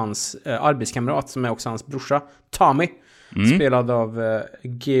av hans arbetskamrat som är också hans brorsa, Tommy. Spelad av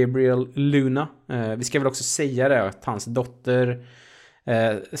Gabriel Luna. Vi ska väl också säga det, att hans dotter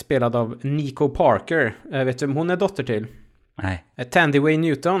spelad av Nico Parker. Vet du vem hon är dotter till? Nej. Tandy Wayne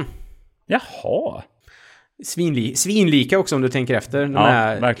Newton. Jaha. Svinlika också om du tänker efter. De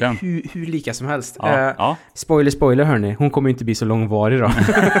är verkligen. Hur lika som helst. Spoiler hörni. Hon kommer inte bli så långvarig då.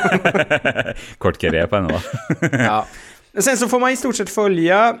 Kort karriär på henne, va? Ja. Sen så får man i stort sett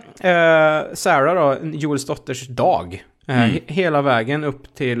följa Sarah då, Joels dotters dag. Hela vägen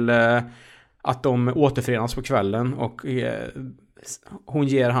upp till att de återförenas på kvällen och hon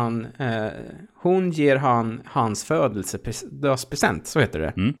ger han hans födelsedagspresent, så heter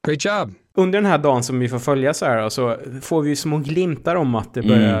det. Great job. Under den här dagen som vi får följa så här, så får vi små glimtar om att det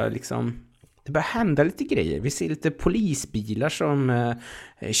börjar det börjar hända lite grejer. Vi ser lite polisbilar som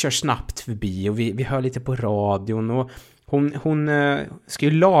kör snabbt förbi, och vi hör lite på radion, och hon ska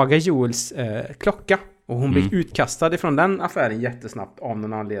ju laga Joels klocka, och hon blir utkastad ifrån den affären jättesnabbt av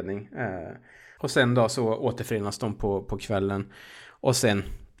någon anledning. Och sen då så återförenas de på kvällen. Och sen,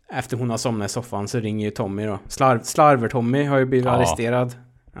 efter hon har somnat i soffan, så ringer ju Tommy då. Slarver-Tommy har ju blivit arresterad.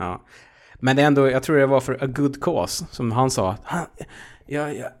 Ja. Men det är ändå, jag tror det var för a good cause, som han sa.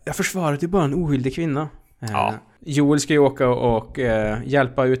 Jag försvarade ju bara en oskyldig kvinna. Joel ska ju åka och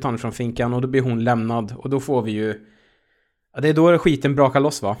hjälpa ut honom från finkan, och då blir hon lämnad. Och då får vi ju... Ja, det är då skiten brakar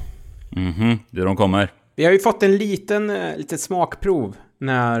loss, va? Det de kommer. Vi har ju fått en litet smakprov.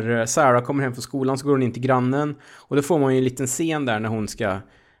 När Sarah kommer hem från skolan så går hon in till grannen. Och då får man ju en liten scen där när hon ska...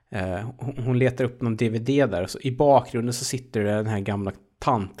 hon letar upp någon DVD där. Och så i bakgrunden så sitter det den här gamla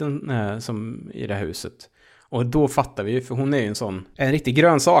tanten som i det här huset. Och då fattar vi ju, för hon är ju en riktig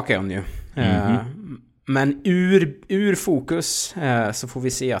grönsak är hon ju. Men ur fokus så får vi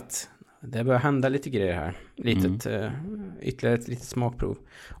se att det börjar hända lite grejer här. Ytterligare ett litet smakprov.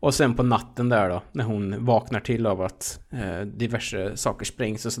 Och sen på natten där då, när hon vaknar till av att diverse saker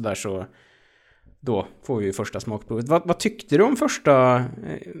sprängs och sådär, så då får vi ju första smakprovet. Vad tyckte du om första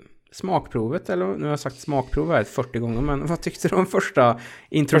smakprovet? Eller nu har jag sagt smakprov här 40 gånger, men vad tyckte du om första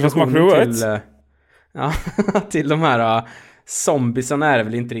introduktionen till... Ja, till de här zombiesarna är det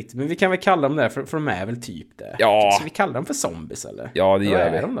väl inte riktigt. Men vi kan väl kalla dem det, för de är väl typ det. Ja. Så vi kallar dem för zombies, eller? Ja, det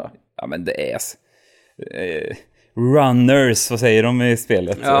gör vi. Är de då? Ja, men det är... runners, vad säger de i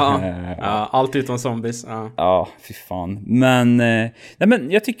spelet? Ja, allt utom zombies. Ja, fy fan. Men, nej,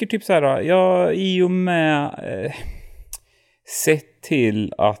 men jag tycker typ så här, i och med sett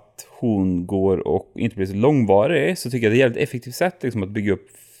till att hon går och inte blir så långvarig, så tycker jag det är ett jävligt effektivt sätt liksom, att bygga upp,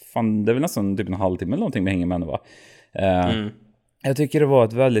 fan, det är väl nästan typ en halvtimme eller någonting med hänger med henne, va? Jag tycker det var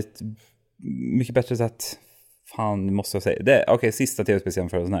ett väldigt mycket bättre sätt. Fan, måste jag säga. Okej, sista tv-specialen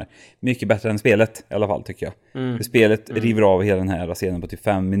för den här. Mycket bättre än spelet i alla fall, tycker jag. För spelet river av hela den här scenen på typ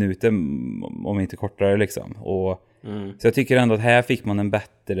 5 minuter, om inte kortare liksom. Så jag tycker ändå att här fick man en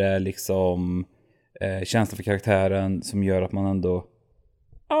bättre liksom känsla för karaktären, som gör att man ändå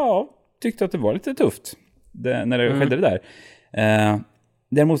tyckte att det var lite tufft när det skedde det där.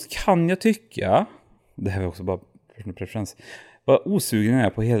 Däremot kan jag tycka, det här är också bara personlig preferens, vad osugen jag är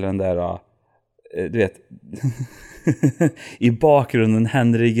på hela den där, du vet, i bakgrunden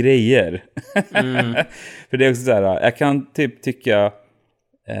händer det grejer. För det är också så här, jag kan typ tycka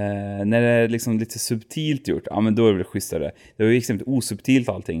när det är liksom lite subtilt gjort, ja men då är det schysstare. Det är ju extremt osubtilt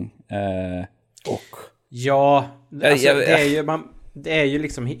allting. Ja, alltså, det är ju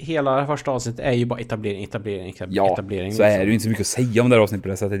liksom hela första avsnittet är ju bara etablering. Ja, etablering, så är det ju inte så mycket att säga om det här avsnittet på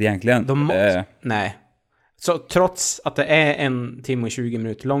det sättet egentligen. Nej. Så trots att det är 1 timme och 20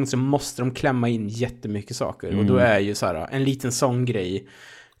 minuter långt, så måste de klämma in jättemycket saker. Och då är ju så här en liten sån grej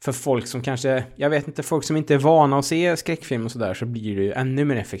för folk som kanske, jag vet inte, folk som inte är vana att se skräckfilm och sådär, så blir det ju ännu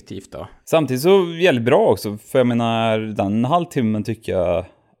mer effektivt då. Samtidigt så jävligt bra också, för jag menar, den halvtimmen tycker jag,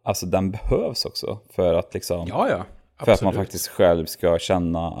 alltså den behövs också för att liksom, ja, för att man faktiskt själv ska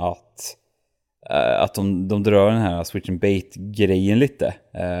känna att de drar den här switch and bait grejen lite.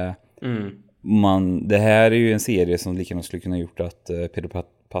 Det här är ju en serie som lika gärna skulle kunna gjort att Pedro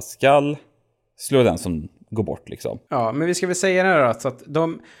Pascal slår den som går bort liksom. Ja, men vi ska väl säga det här alltså, att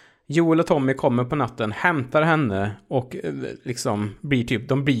Joel och Tommy kommer på natten, hämtar henne och liksom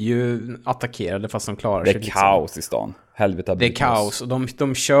de blir ju attackerade fast de klarar sig. Det är kaos i stan. Helvete. Det är kaos och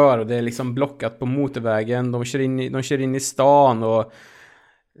de kör och det är liksom blockat på motorvägen. De kör in i stan och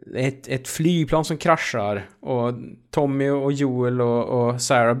ett flygplan som kraschar och Tommy och Joel och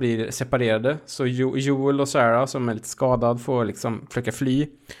Sarah blir separerade. Så Joel och Sarah, som är lite skadad, får liksom försöka fly.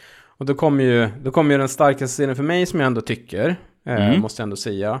 Och då kommer ju den starkaste scenen för mig, som jag ändå tycker, måste jag ändå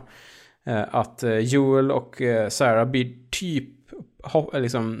säga, att Joel och Sarah blir typ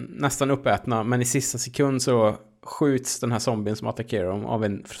liksom nästan uppätna, men i sista sekund så skjuts den här zombien som attackerar dem av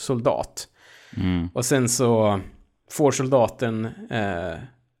en soldat. Och sen så får soldaten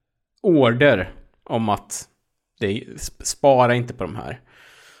order om att spara inte på de här.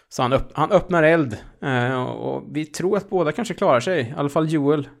 Så han öppnar eld och vi tror att båda kanske klarar sig, i alla fall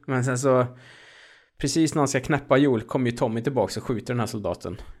Joel. Men sen så, precis när han ska knäppa Joel, kommer ju Tommy tillbaka och skjuter den här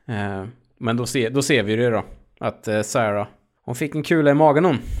soldaten. Men då ser vi det då, att Sarah, hon fick en kula i magen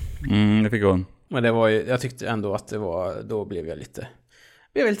hon. Det fick hon. Men det var ju, jag tyckte ändå att det var, då blev jag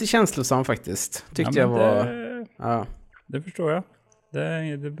lite känslosam faktiskt. Tyckte jag var... Det förstår jag.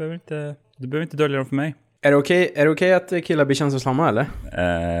 Du behöver inte dölja dem för mig. Är det okej att killar blir känslosamma, eller?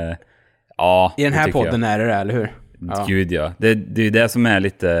 Ja. I den här podden är det, eller hur? Ja. Gud, ja. Det är ju det som är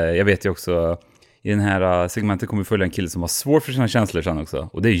lite... Jag vet ju också... I den här segmentet kommer vi följa en kille som har svårt för sina känslor sen också.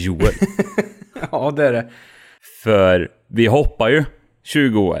 Och det är Joel. Ja, det är det. För vi hoppar ju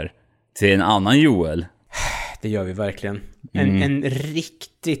 20 år till en annan Joel. Det gör vi verkligen. En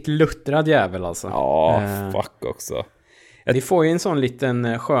riktigt luttrad jävel alltså. Ja, fuck också. Vi får ju en sån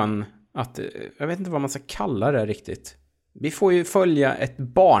liten skön... jag vet inte vad man ska kalla det riktigt. Vi får ju följa ett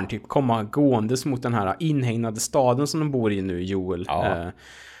barn typ komma gåendes mot den här inhägnade staden som de bor i nu, Joel. Ja.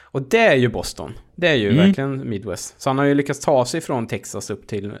 Och det är ju Boston. Det är ju verkligen Midwest. Så han har ju lyckats ta sig från Texas upp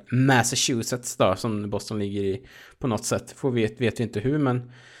till Massachusetts då, som Boston ligger i på något sätt. Vet vi inte hur,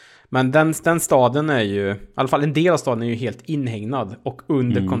 men den staden är ju, i alla fall en del av staden är ju helt inhägnad och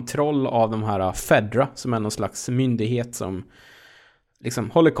under kontroll av de här Fedra, som är någon slags myndighet som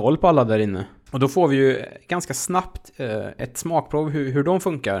liksom håller koll på alla där inne. Och då får vi ju ganska snabbt ett smakprov hur de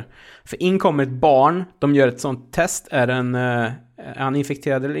funkar. För in kommer ett barn, de gör ett sånt test. Är han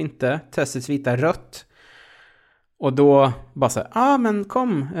infekterad eller inte? Testet visar rött. Och då bara så här, men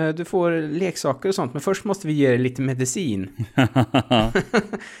kom, du får leksaker och sånt. Men först måste vi ge dig lite medicin.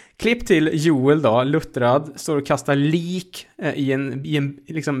 Klipp till Joel då, luttrad, står och kastar lik i en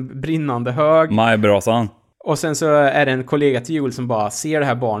liksom brinnande hög. Majbrasan. Och sen så är det en kollega till Joel som bara ser det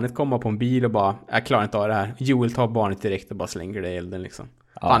här barnet komma på en bil och bara, jag klarar inte av det här. Joel tar barnet direkt och bara slänger det i elden liksom.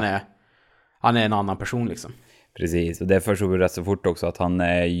 Ja. han är en annan person liksom. Precis, och det förstår vi rätt så fort också att han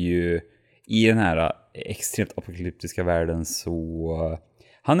är ju i den här extremt apokalyptiska världen så...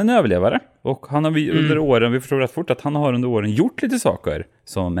 Han är en överlevare och han har under åren, vi förstår rätt fort att han har under åren gjort lite saker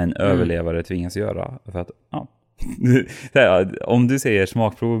som en överlevare tvingas göra. För att, om du säger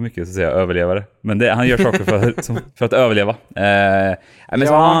smakprov mycket så säger jag överlevare. Men han gör saker för att överleva. Men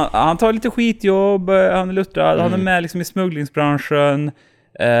så han tar lite skitjobb, han är luttrad, han är med liksom i smugglingsbranschen.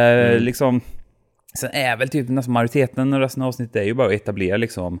 Liksom, sen är väl typ nästan majoriteten av resten av avsnittet är ju bara att etablera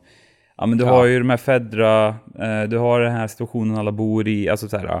liksom. Ja, men du har ju de här Fedra, du har den här situationen alla bor i, alltså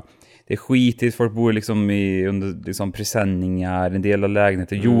så här, det är skitigt, folk bor liksom under liksom presenningar, en del av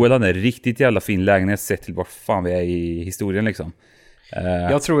lägenheter. Joel han är riktigt jävla fin lägenhet sett till vart fan vi är i historien liksom.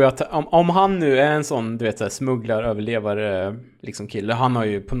 Jag tror ju att om han nu är en sån, du vet, så här, smugglaröverlevare liksom kille, han har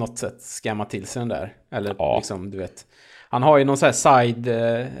ju på något sätt skammat till sig den där. Eller liksom, du vet. Han har ju någon så här side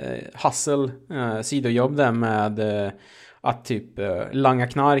hustle, sidojobb där med... att typ langa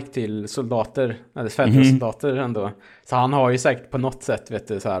knark till soldater eller fältsoldater ändå. Så han har ju säkert på något sätt, vet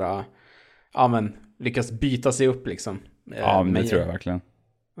du, så här lyckas byta sig upp liksom. Ja, men det tror jag verkligen.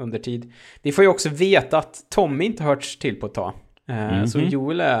 Under tid. Vi får ju också veta att Tommy inte hörts till på ett tag. Så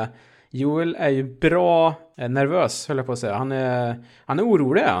Joel är ju bra nervös, höll jag på att säga. Han är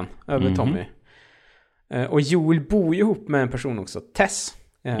orolig över Tommy. Och Joel bor ju ihop med en person också, Tess,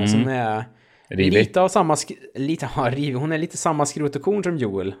 som är lite av samma hon är lite samma skrot och korn som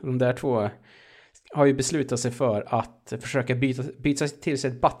Joel. De där två har ju beslutat sig för att försöka byta till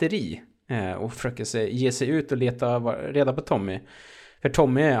sig ett batteri och försöka ge sig ut och leta reda på Tommy. För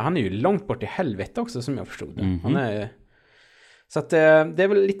Tommy, han är ju långt bort i helvete också, som jag förstod det. Han är... Så att det är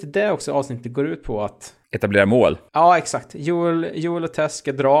väl lite det också avsnittet går ut på, att etablera mål. Ja, exakt. Joel och Tess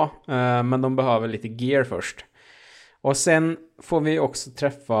ska dra, men de behöver lite gear först. Och sen får vi också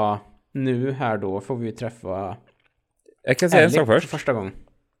träffa... Nu här då får vi träffa... Jag kan säga en sak först. Första gången.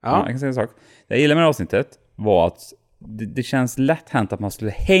 Ja, jag kan säga en sak. Det jag gillar med avsnittet var att det känns lätt hänt att man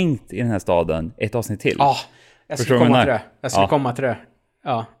skulle hängt i den här staden ett avsnitt till. Ja, jag skulle komma till det.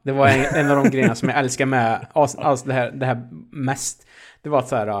 Ja, det var en av de grejerna som jag älskar med alltså det här mest. Det var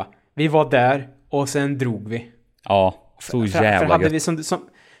så här, vi var där och sen drog vi. Ja, så jävla för hade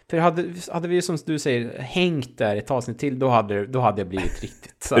vi hade vi som du säger hängt där ett avsnitt till, då hade jag blivit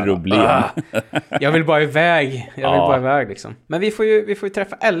riktigt så problem. Jag vill bara iväg. Liksom. Men vi får ju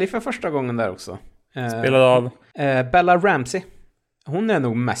träffa Ellie för första gången där också. Spelad av Bella Ramsey. Hon är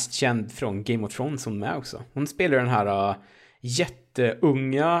nog mest känd från Game of Thrones, hon med också. Hon spelar den här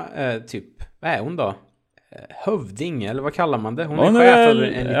jätteunga typ, vad är hon då? Hövding, eller vad kallar man det? Hon är chef över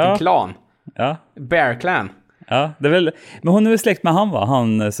en liten klan. Ja. Bear Clan. Ja, det är väl, men hon är väl släkt med han, va?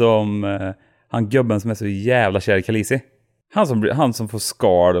 Han gubben som är så jävla kär i Khaleesi. Han som får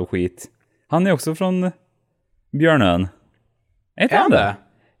skal och skit. Han är också från Björnön. Är han det?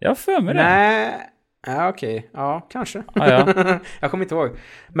 Jag för mig det. Nej. Ja, okej. Ja, kanske. Ja. Jag kommer inte ihåg.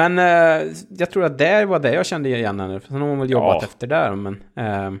 Men jag tror att det var det jag kände igen henne. Sen har hon väl jobbat efter där. Men,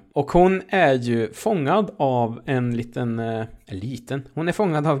 och hon är ju fångad av en liten... Hon är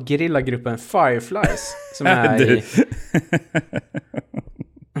fångad av gerillagruppen Fireflies. Som är i...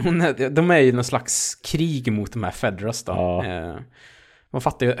 de är ju någon slags krig mot de här Fedras då. Ja. Man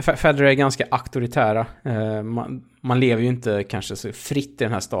fattar ju, Fedra är ganska auktoritära. Man lever ju inte kanske så fritt i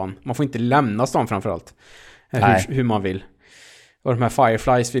den här stan. Man får inte lämna stan framförallt. Hur man vill. Och de här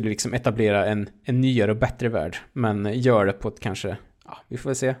Fireflies vill liksom etablera en nyare och bättre värld. Men gör det på ett kanske, vi får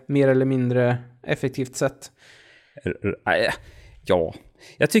väl se, mer eller mindre effektivt sätt. Ja,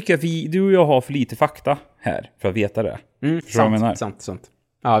 jag tycker att du och jag har för lite fakta här för att veta det. Sant.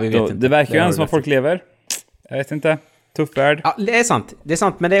 Ja, vi vet inte. Det verkar ju än som att folk lever. Jag vet inte. Tuff värld. Ja, det är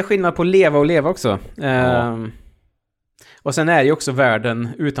sant. Men det är skillnad på leva och leva också. Och sen är ju också världen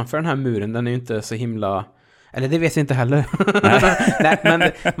utanför den här muren. Den är ju inte så himla... Eller det vet vi inte heller. Nej,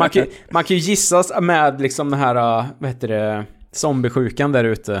 men man kan ju gissas med liksom den här, zombiesjukan där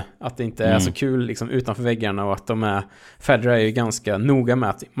ute. Att det inte är så kul liksom utanför väggarna. Och att Fedra är ju ganska noga med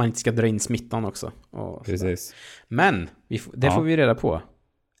att man inte ska dra in smittan också. Och precis. Men det får vi reda på.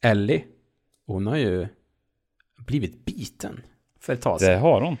 Ellie, hon har ju blivit biten för ett tag sedan. Det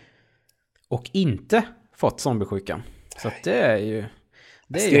har hon. Och inte fått zombiesjukan. Så att det är ju...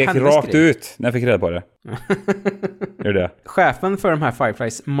 Skrek rakt ut när jag fick reda på det. Gör det. Chefen för de här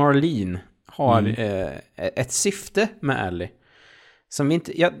Fireflies, Marlene, har ett syfte med Ellie. Som vi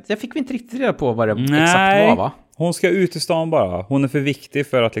inte... Jag fick inte riktigt reda på vad det exakt var, va? Hon ska ut i stan bara. Hon är för viktig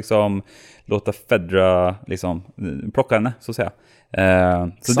för att liksom låta Fedra liksom plocka henne, så att säga.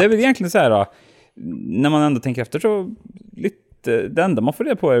 Så det är väl egentligen så här, när man ändå tänker efter, så det enda man får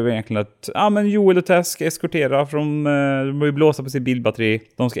reda på är egentligen att men Joel och Tess ska eskortera de har ju blåsa på sitt bilbatteri.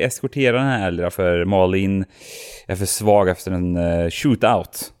 De ska eskortera den här äldre för Malin är för svag efter en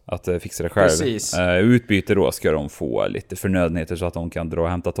shootout att fixa det själv. Precis. Utbyte då ska de få lite förnödenheter så att de kan dra och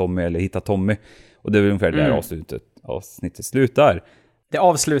hämta Tommy eller hitta Tommy. Och det är ungefär där avsnittet slutar. Det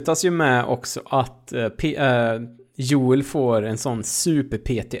avslutas ju med också att Joel får en sån super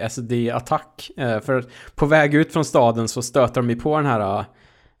PTSD-attack. För på väg ut från staden så stöter de ju på den här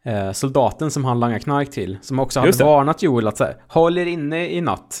soldaten som han langar knark till. Som också hade varnat Joel att så här, håll er inne i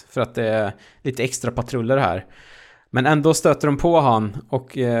natt för att det är lite extra patruller här. Men ändå stöter de på han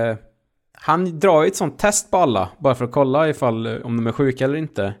och han drar ju ett sånt test på alla bara för att kolla ifall om de är sjuka eller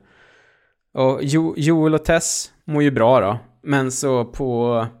inte. Och Joel och Tess mår ju bra då. Men så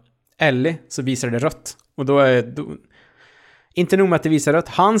på Ellie så visar det rött. Och då är inte nog med att det visar rött.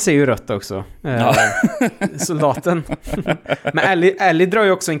 Han ser ju rött också. Soldaten. Men Ellie drar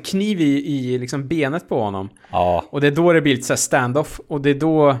ju också en kniv i liksom benet på honom. Ja. Och det är då det blir lite så här standoff. Och det är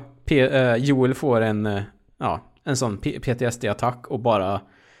då Joel får en sån PTSD-attack och bara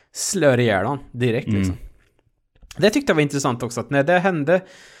slår ihjäl honom direkt liksom. Det tyckte jag var intressant också. Att när det hände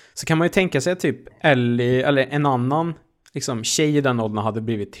så kan man ju tänka sig att typ Ellie eller en annan liksom tjej i den åldern hade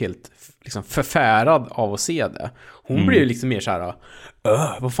blivit helt liksom förfärad av att se det. Hon blev ju liksom mer så här,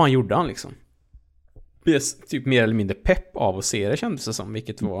 vad fan gjorde han liksom? Blev typ mer eller mindre pepp av att se det, kändes det som,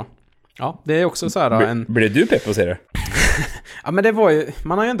 vilket var det är också så här Blev du pepp att se det? Ja, men det var ju,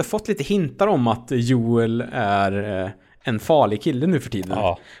 man har ju ändå fått lite hintar om att Joel är en farlig kille nu för tiden.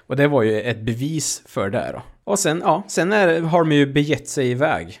 Ja. Och det var ju ett bevis för det då. Och sen har de ju begett sig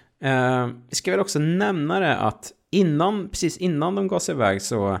iväg. Vi ska väl också nämna det att precis innan de gav sig iväg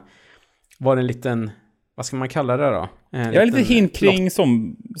så var det en liten, vad ska man kalla det då? Lite hint kring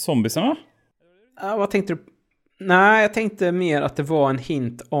zombiesarna. Vad tänkte du? Nej, jag tänkte mer att det var en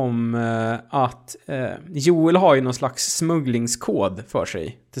hint om att Joel har ju någon slags smugglingskod för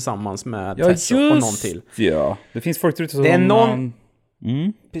sig tillsammans med Tess och någon till. Ja, det finns folk ute som... Det är någon...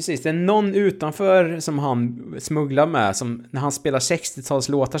 Precis, det är någon utanför som han smugglar med, som när han spelar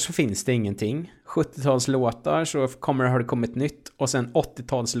 60-talslåtar så finns det ingenting. 70-talslåtar så har det kommit nytt, och sen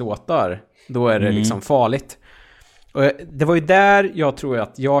 80-talslåtar då är det liksom farligt. Och det var ju där jag tror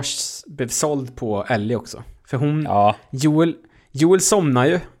att jag blev såld på Ellie också. För hon Joel somnar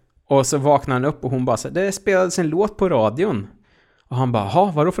ju och så vaknar han upp och hon bara så, det spelades en låt på radion. Och han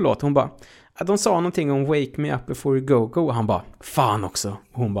bara, vadå för låt? Hon bara, de sa någonting om Wake Me Up Before You Go. Och han bara, fan också.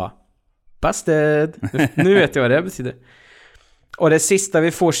 Och hon bara, busted. Nu vet jag vad det betyder. Och det sista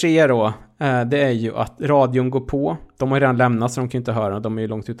vi får se då, det är ju att radion går på. De har redan lämnat så de kan inte höra. De är ju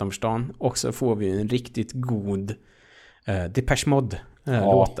långt utanför stan. Och så får vi en riktigt god Depeche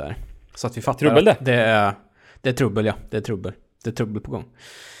Mode-låt där. Så att vi fattar trubbel att det är trubbel, ja. Det är trubbel på gång.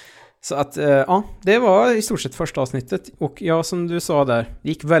 Så att, det var i stort sett första avsnittet. Och som du sa där, det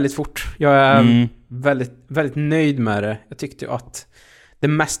gick väldigt fort. Jag är väldigt, väldigt nöjd med det. Jag tyckte att det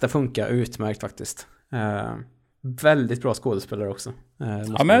mesta funkar utmärkt faktiskt. Väldigt bra skådespelare också.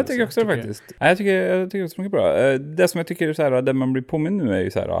 Men jag tycker också det faktiskt. Jag tycker också det funkar bra. Det som jag tycker är så här, det man blir påminn nu är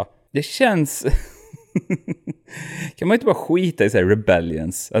ju så här, det känns... kan man inte bara skita i så här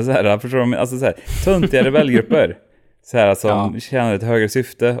rebellions? Alltså så här, förstår du? Alltså så här, töntiga rebellgrupper. Så här som tjänar ett högre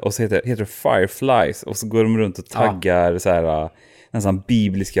syfte, och så heter det Fireflies, och så går de runt och taggar så här nästan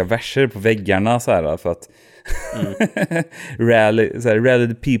bibliska verser på väggarna så här för att rally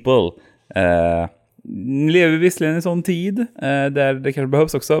the people. Lever visserligen i en sån tid där det kanske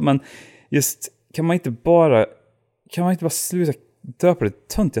behövs också, men just kan man inte bara sluta döpa det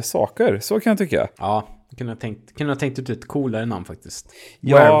töntiga saker, så kan jag tycka. Ja, kunde ha tänkt ut ett coolare namn faktiskt.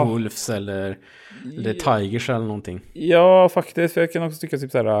 Werewolves eller Tigers eller någonting. Ja, faktiskt. För jag kan också tycka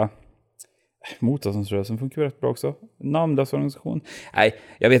typ såhär motståndsrörelsen funkar rätt bra också. Namnlös organisation. Nej,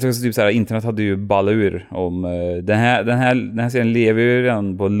 jag vet också typ såhär, internet hade ju ballat ur om den här serien lever ju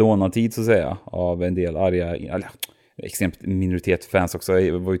redan på lånatid så att säga av en del arga, extremt minoritetsfans också.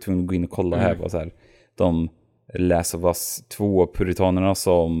 Jag var ju tvungen att gå in och kolla här vad så här de Last of Us 2 puritanerna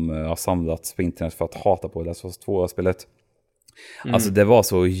som har samlats på internet för att hata på Last of Us 2-spelet. Alltså det var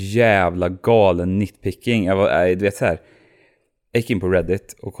så jävla galen nitpicking. Du vet så här, jag gick in på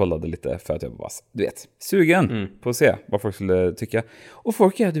Reddit och kollade lite för att jag var, du vet, sugen på att se vad folk skulle tycka. Och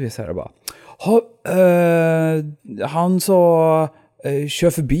folk är, du vet så här bara, han sa kör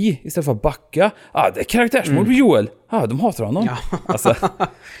förbi istället för att backa. Det är karaktärsmål på Joel. De hatar honom. Ja. Alltså,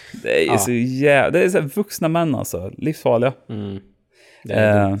 det är så jävla... Det är så här vuxna män alltså. Livsfarliga. Det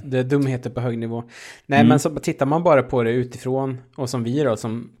är dumheter på hög nivå. Nej, men så tittar man bara på det utifrån, och som vi då,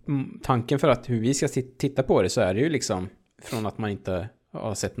 som tanken för att hur vi ska titta på det, så är det ju liksom från att man inte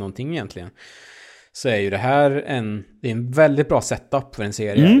har sett någonting egentligen, så är ju det här det är en väldigt bra setup för en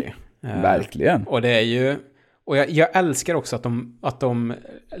serie. Verkligen. Och det är ju, och jag älskar också att de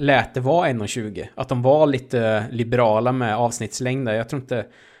lät det vara 1:20. Att de var lite liberala med avsnittslängder. Jag tror inte,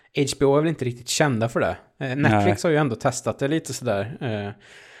 HBO är väl inte riktigt kända för det. Netflix har ju ändå testat det lite sådär.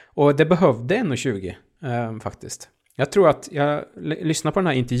 Och det behövde 1:20 faktiskt. Jag tror att jag lyssnade på den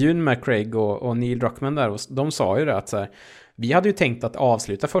här intervjun med Craig och Neil Druckmann där, och de sa ju det att så här, vi hade ju tänkt att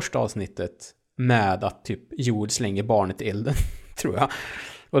avsluta första avsnittet med att typ jord slänger barnet i elden, tror jag.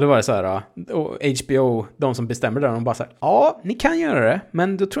 Och det var det så här, och HBO, de som bestämmer det, de bara så här, ja, ni kan göra det,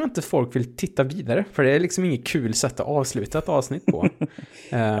 men då tror jag inte folk vill titta vidare, för det är liksom inget kul sätt att avsluta ett avsnitt på.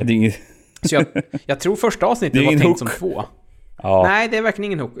 Det är inget... Så jag tror första avsnittet var tänkt som 2. Ja. Nej, det är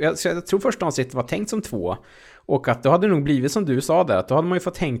verkligen ingen hook. Jag tror första avsnittet var tänkt som 2. Och att då hade det nog blivit som du sa där, att då hade man ju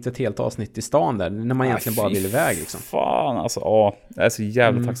fått hängt ett helt avsnitt i stan där, när man egentligen bara ville iväg liksom. Fan, alltså, jag är så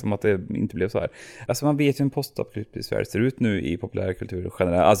jävla tacksam att det inte blev så här. Alltså man vet ju en postapokalyptisk värld ser ut nu i populärkultur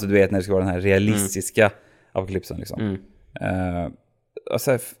generellt. Alltså du vet när det ska vara den här realistiska apokalypsen liksom.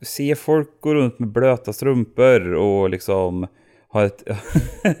 Alltså se folk gå runt med blöta strumpor och liksom ha ett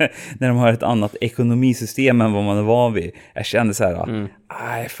när de har ett annat ekonomisystem än vad man är van vid. Jag kände så här,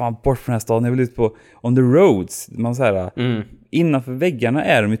 nej fan, bort från den här staden, jag vill ut på on the roads. Man så här, innanför väggarna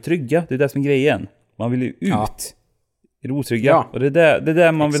är de ju trygga, det är det som är grejen. Man vill ju ut i det otrygga, och det är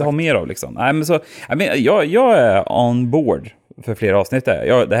där man vill ha mer av liksom. Nej men så, jag är on board för flera avsnitt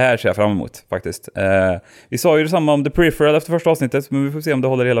där. Det här ser jag fram emot faktiskt. Vi sa ju detsamma om The Peripheral efter första avsnittet, men vi får se om det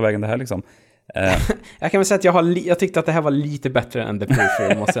håller hela vägen det här liksom. Jag kan väl säga att jag tyckte att det här var lite bättre än The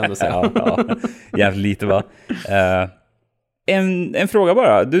Peripheral, måste jag ändå säga. Jävligt lite va. En fråga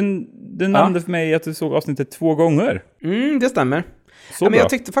bara. Du nämnde för mig att du såg avsnittet 2 gånger. Det stämmer. Men jag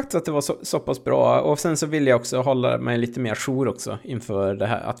tyckte faktiskt att det var så pass bra. Och sen så vill jag också hålla mig lite mer jour också inför det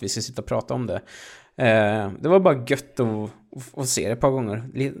här, att vi ska sitta och prata om det. Det var bara gött att se det ett par gånger.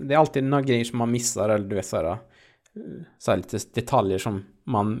 Det är alltid några grejer som man missar, eller du vet så här lite detaljer som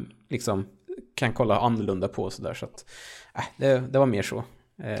man liksom kan kolla annorlunda på och sådär, så att det var mer så.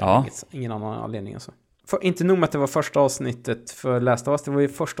 Ingen annan anledning alltså. Inte nog med att det var första avsnittet för Last of Us, det var ju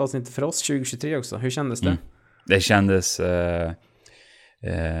första avsnittet för oss 2023 också. Hur kändes det? Det kändes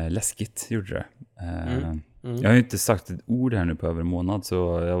läskigt, gjorde det. Jag har ju inte sagt ett ord här nu på över en månad, så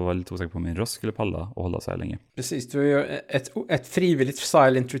jag var lite osäker på om min röst skulle palla och hålla så här länge. Precis, du har ju ett frivilligt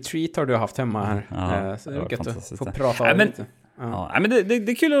silent retreat har du haft hemma här. Så det är gött att få prata lite. Men det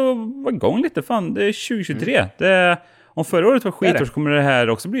är kul att vara igång lite, fan. Det är 2023. Om förra året var skitår så kommer det här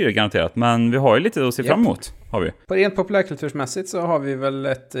också bli det garanterat. Men vi har ju lite att se fram emot, har vi. På rent populärkultursmässigt så har vi väl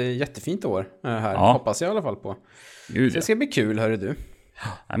ett jättefint år här, hoppas jag i alla fall på. Så det ska bli kul, hörru du.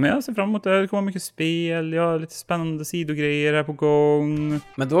 Ja, men jag ser fram emot det. Det kommer mycket spel. Jag har lite spännande sidogrejer här på gång.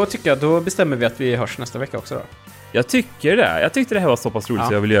 Men då tycker jag, då bestämmer vi att vi hörs nästa vecka också då. Jag tycker det. Jag tyckte det här var så pass roligt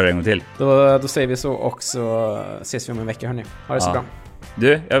så jag vill göra det en gång till. Då säger vi så, och så ses vi om en vecka, hörni. Ha det så bra.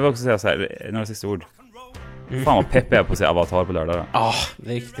 Du, jag vill också säga så här, några sista ord. Fan vad pepp jag är på att se Avatar på lördag då.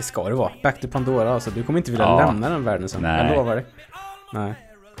 Det ska det vara. Back to Pandora, alltså. Du kommer inte vilja lämna den världen sen. Nej. Jag lovar dig. Nej.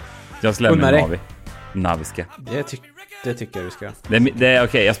 Jag ska lämna Navi. Naviska. Det tycker jag du ska. Det är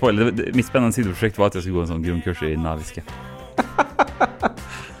okej, jag spoilade. Mitt spännande sidoprojekt var att jag skulle gå en sån grundkurs i Naviska.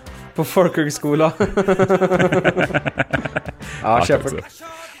 På folkhögskola. Kör på.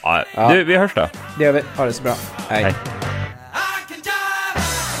 Du, vi hörs då. Det gör vi. Ha det så bra. Hej.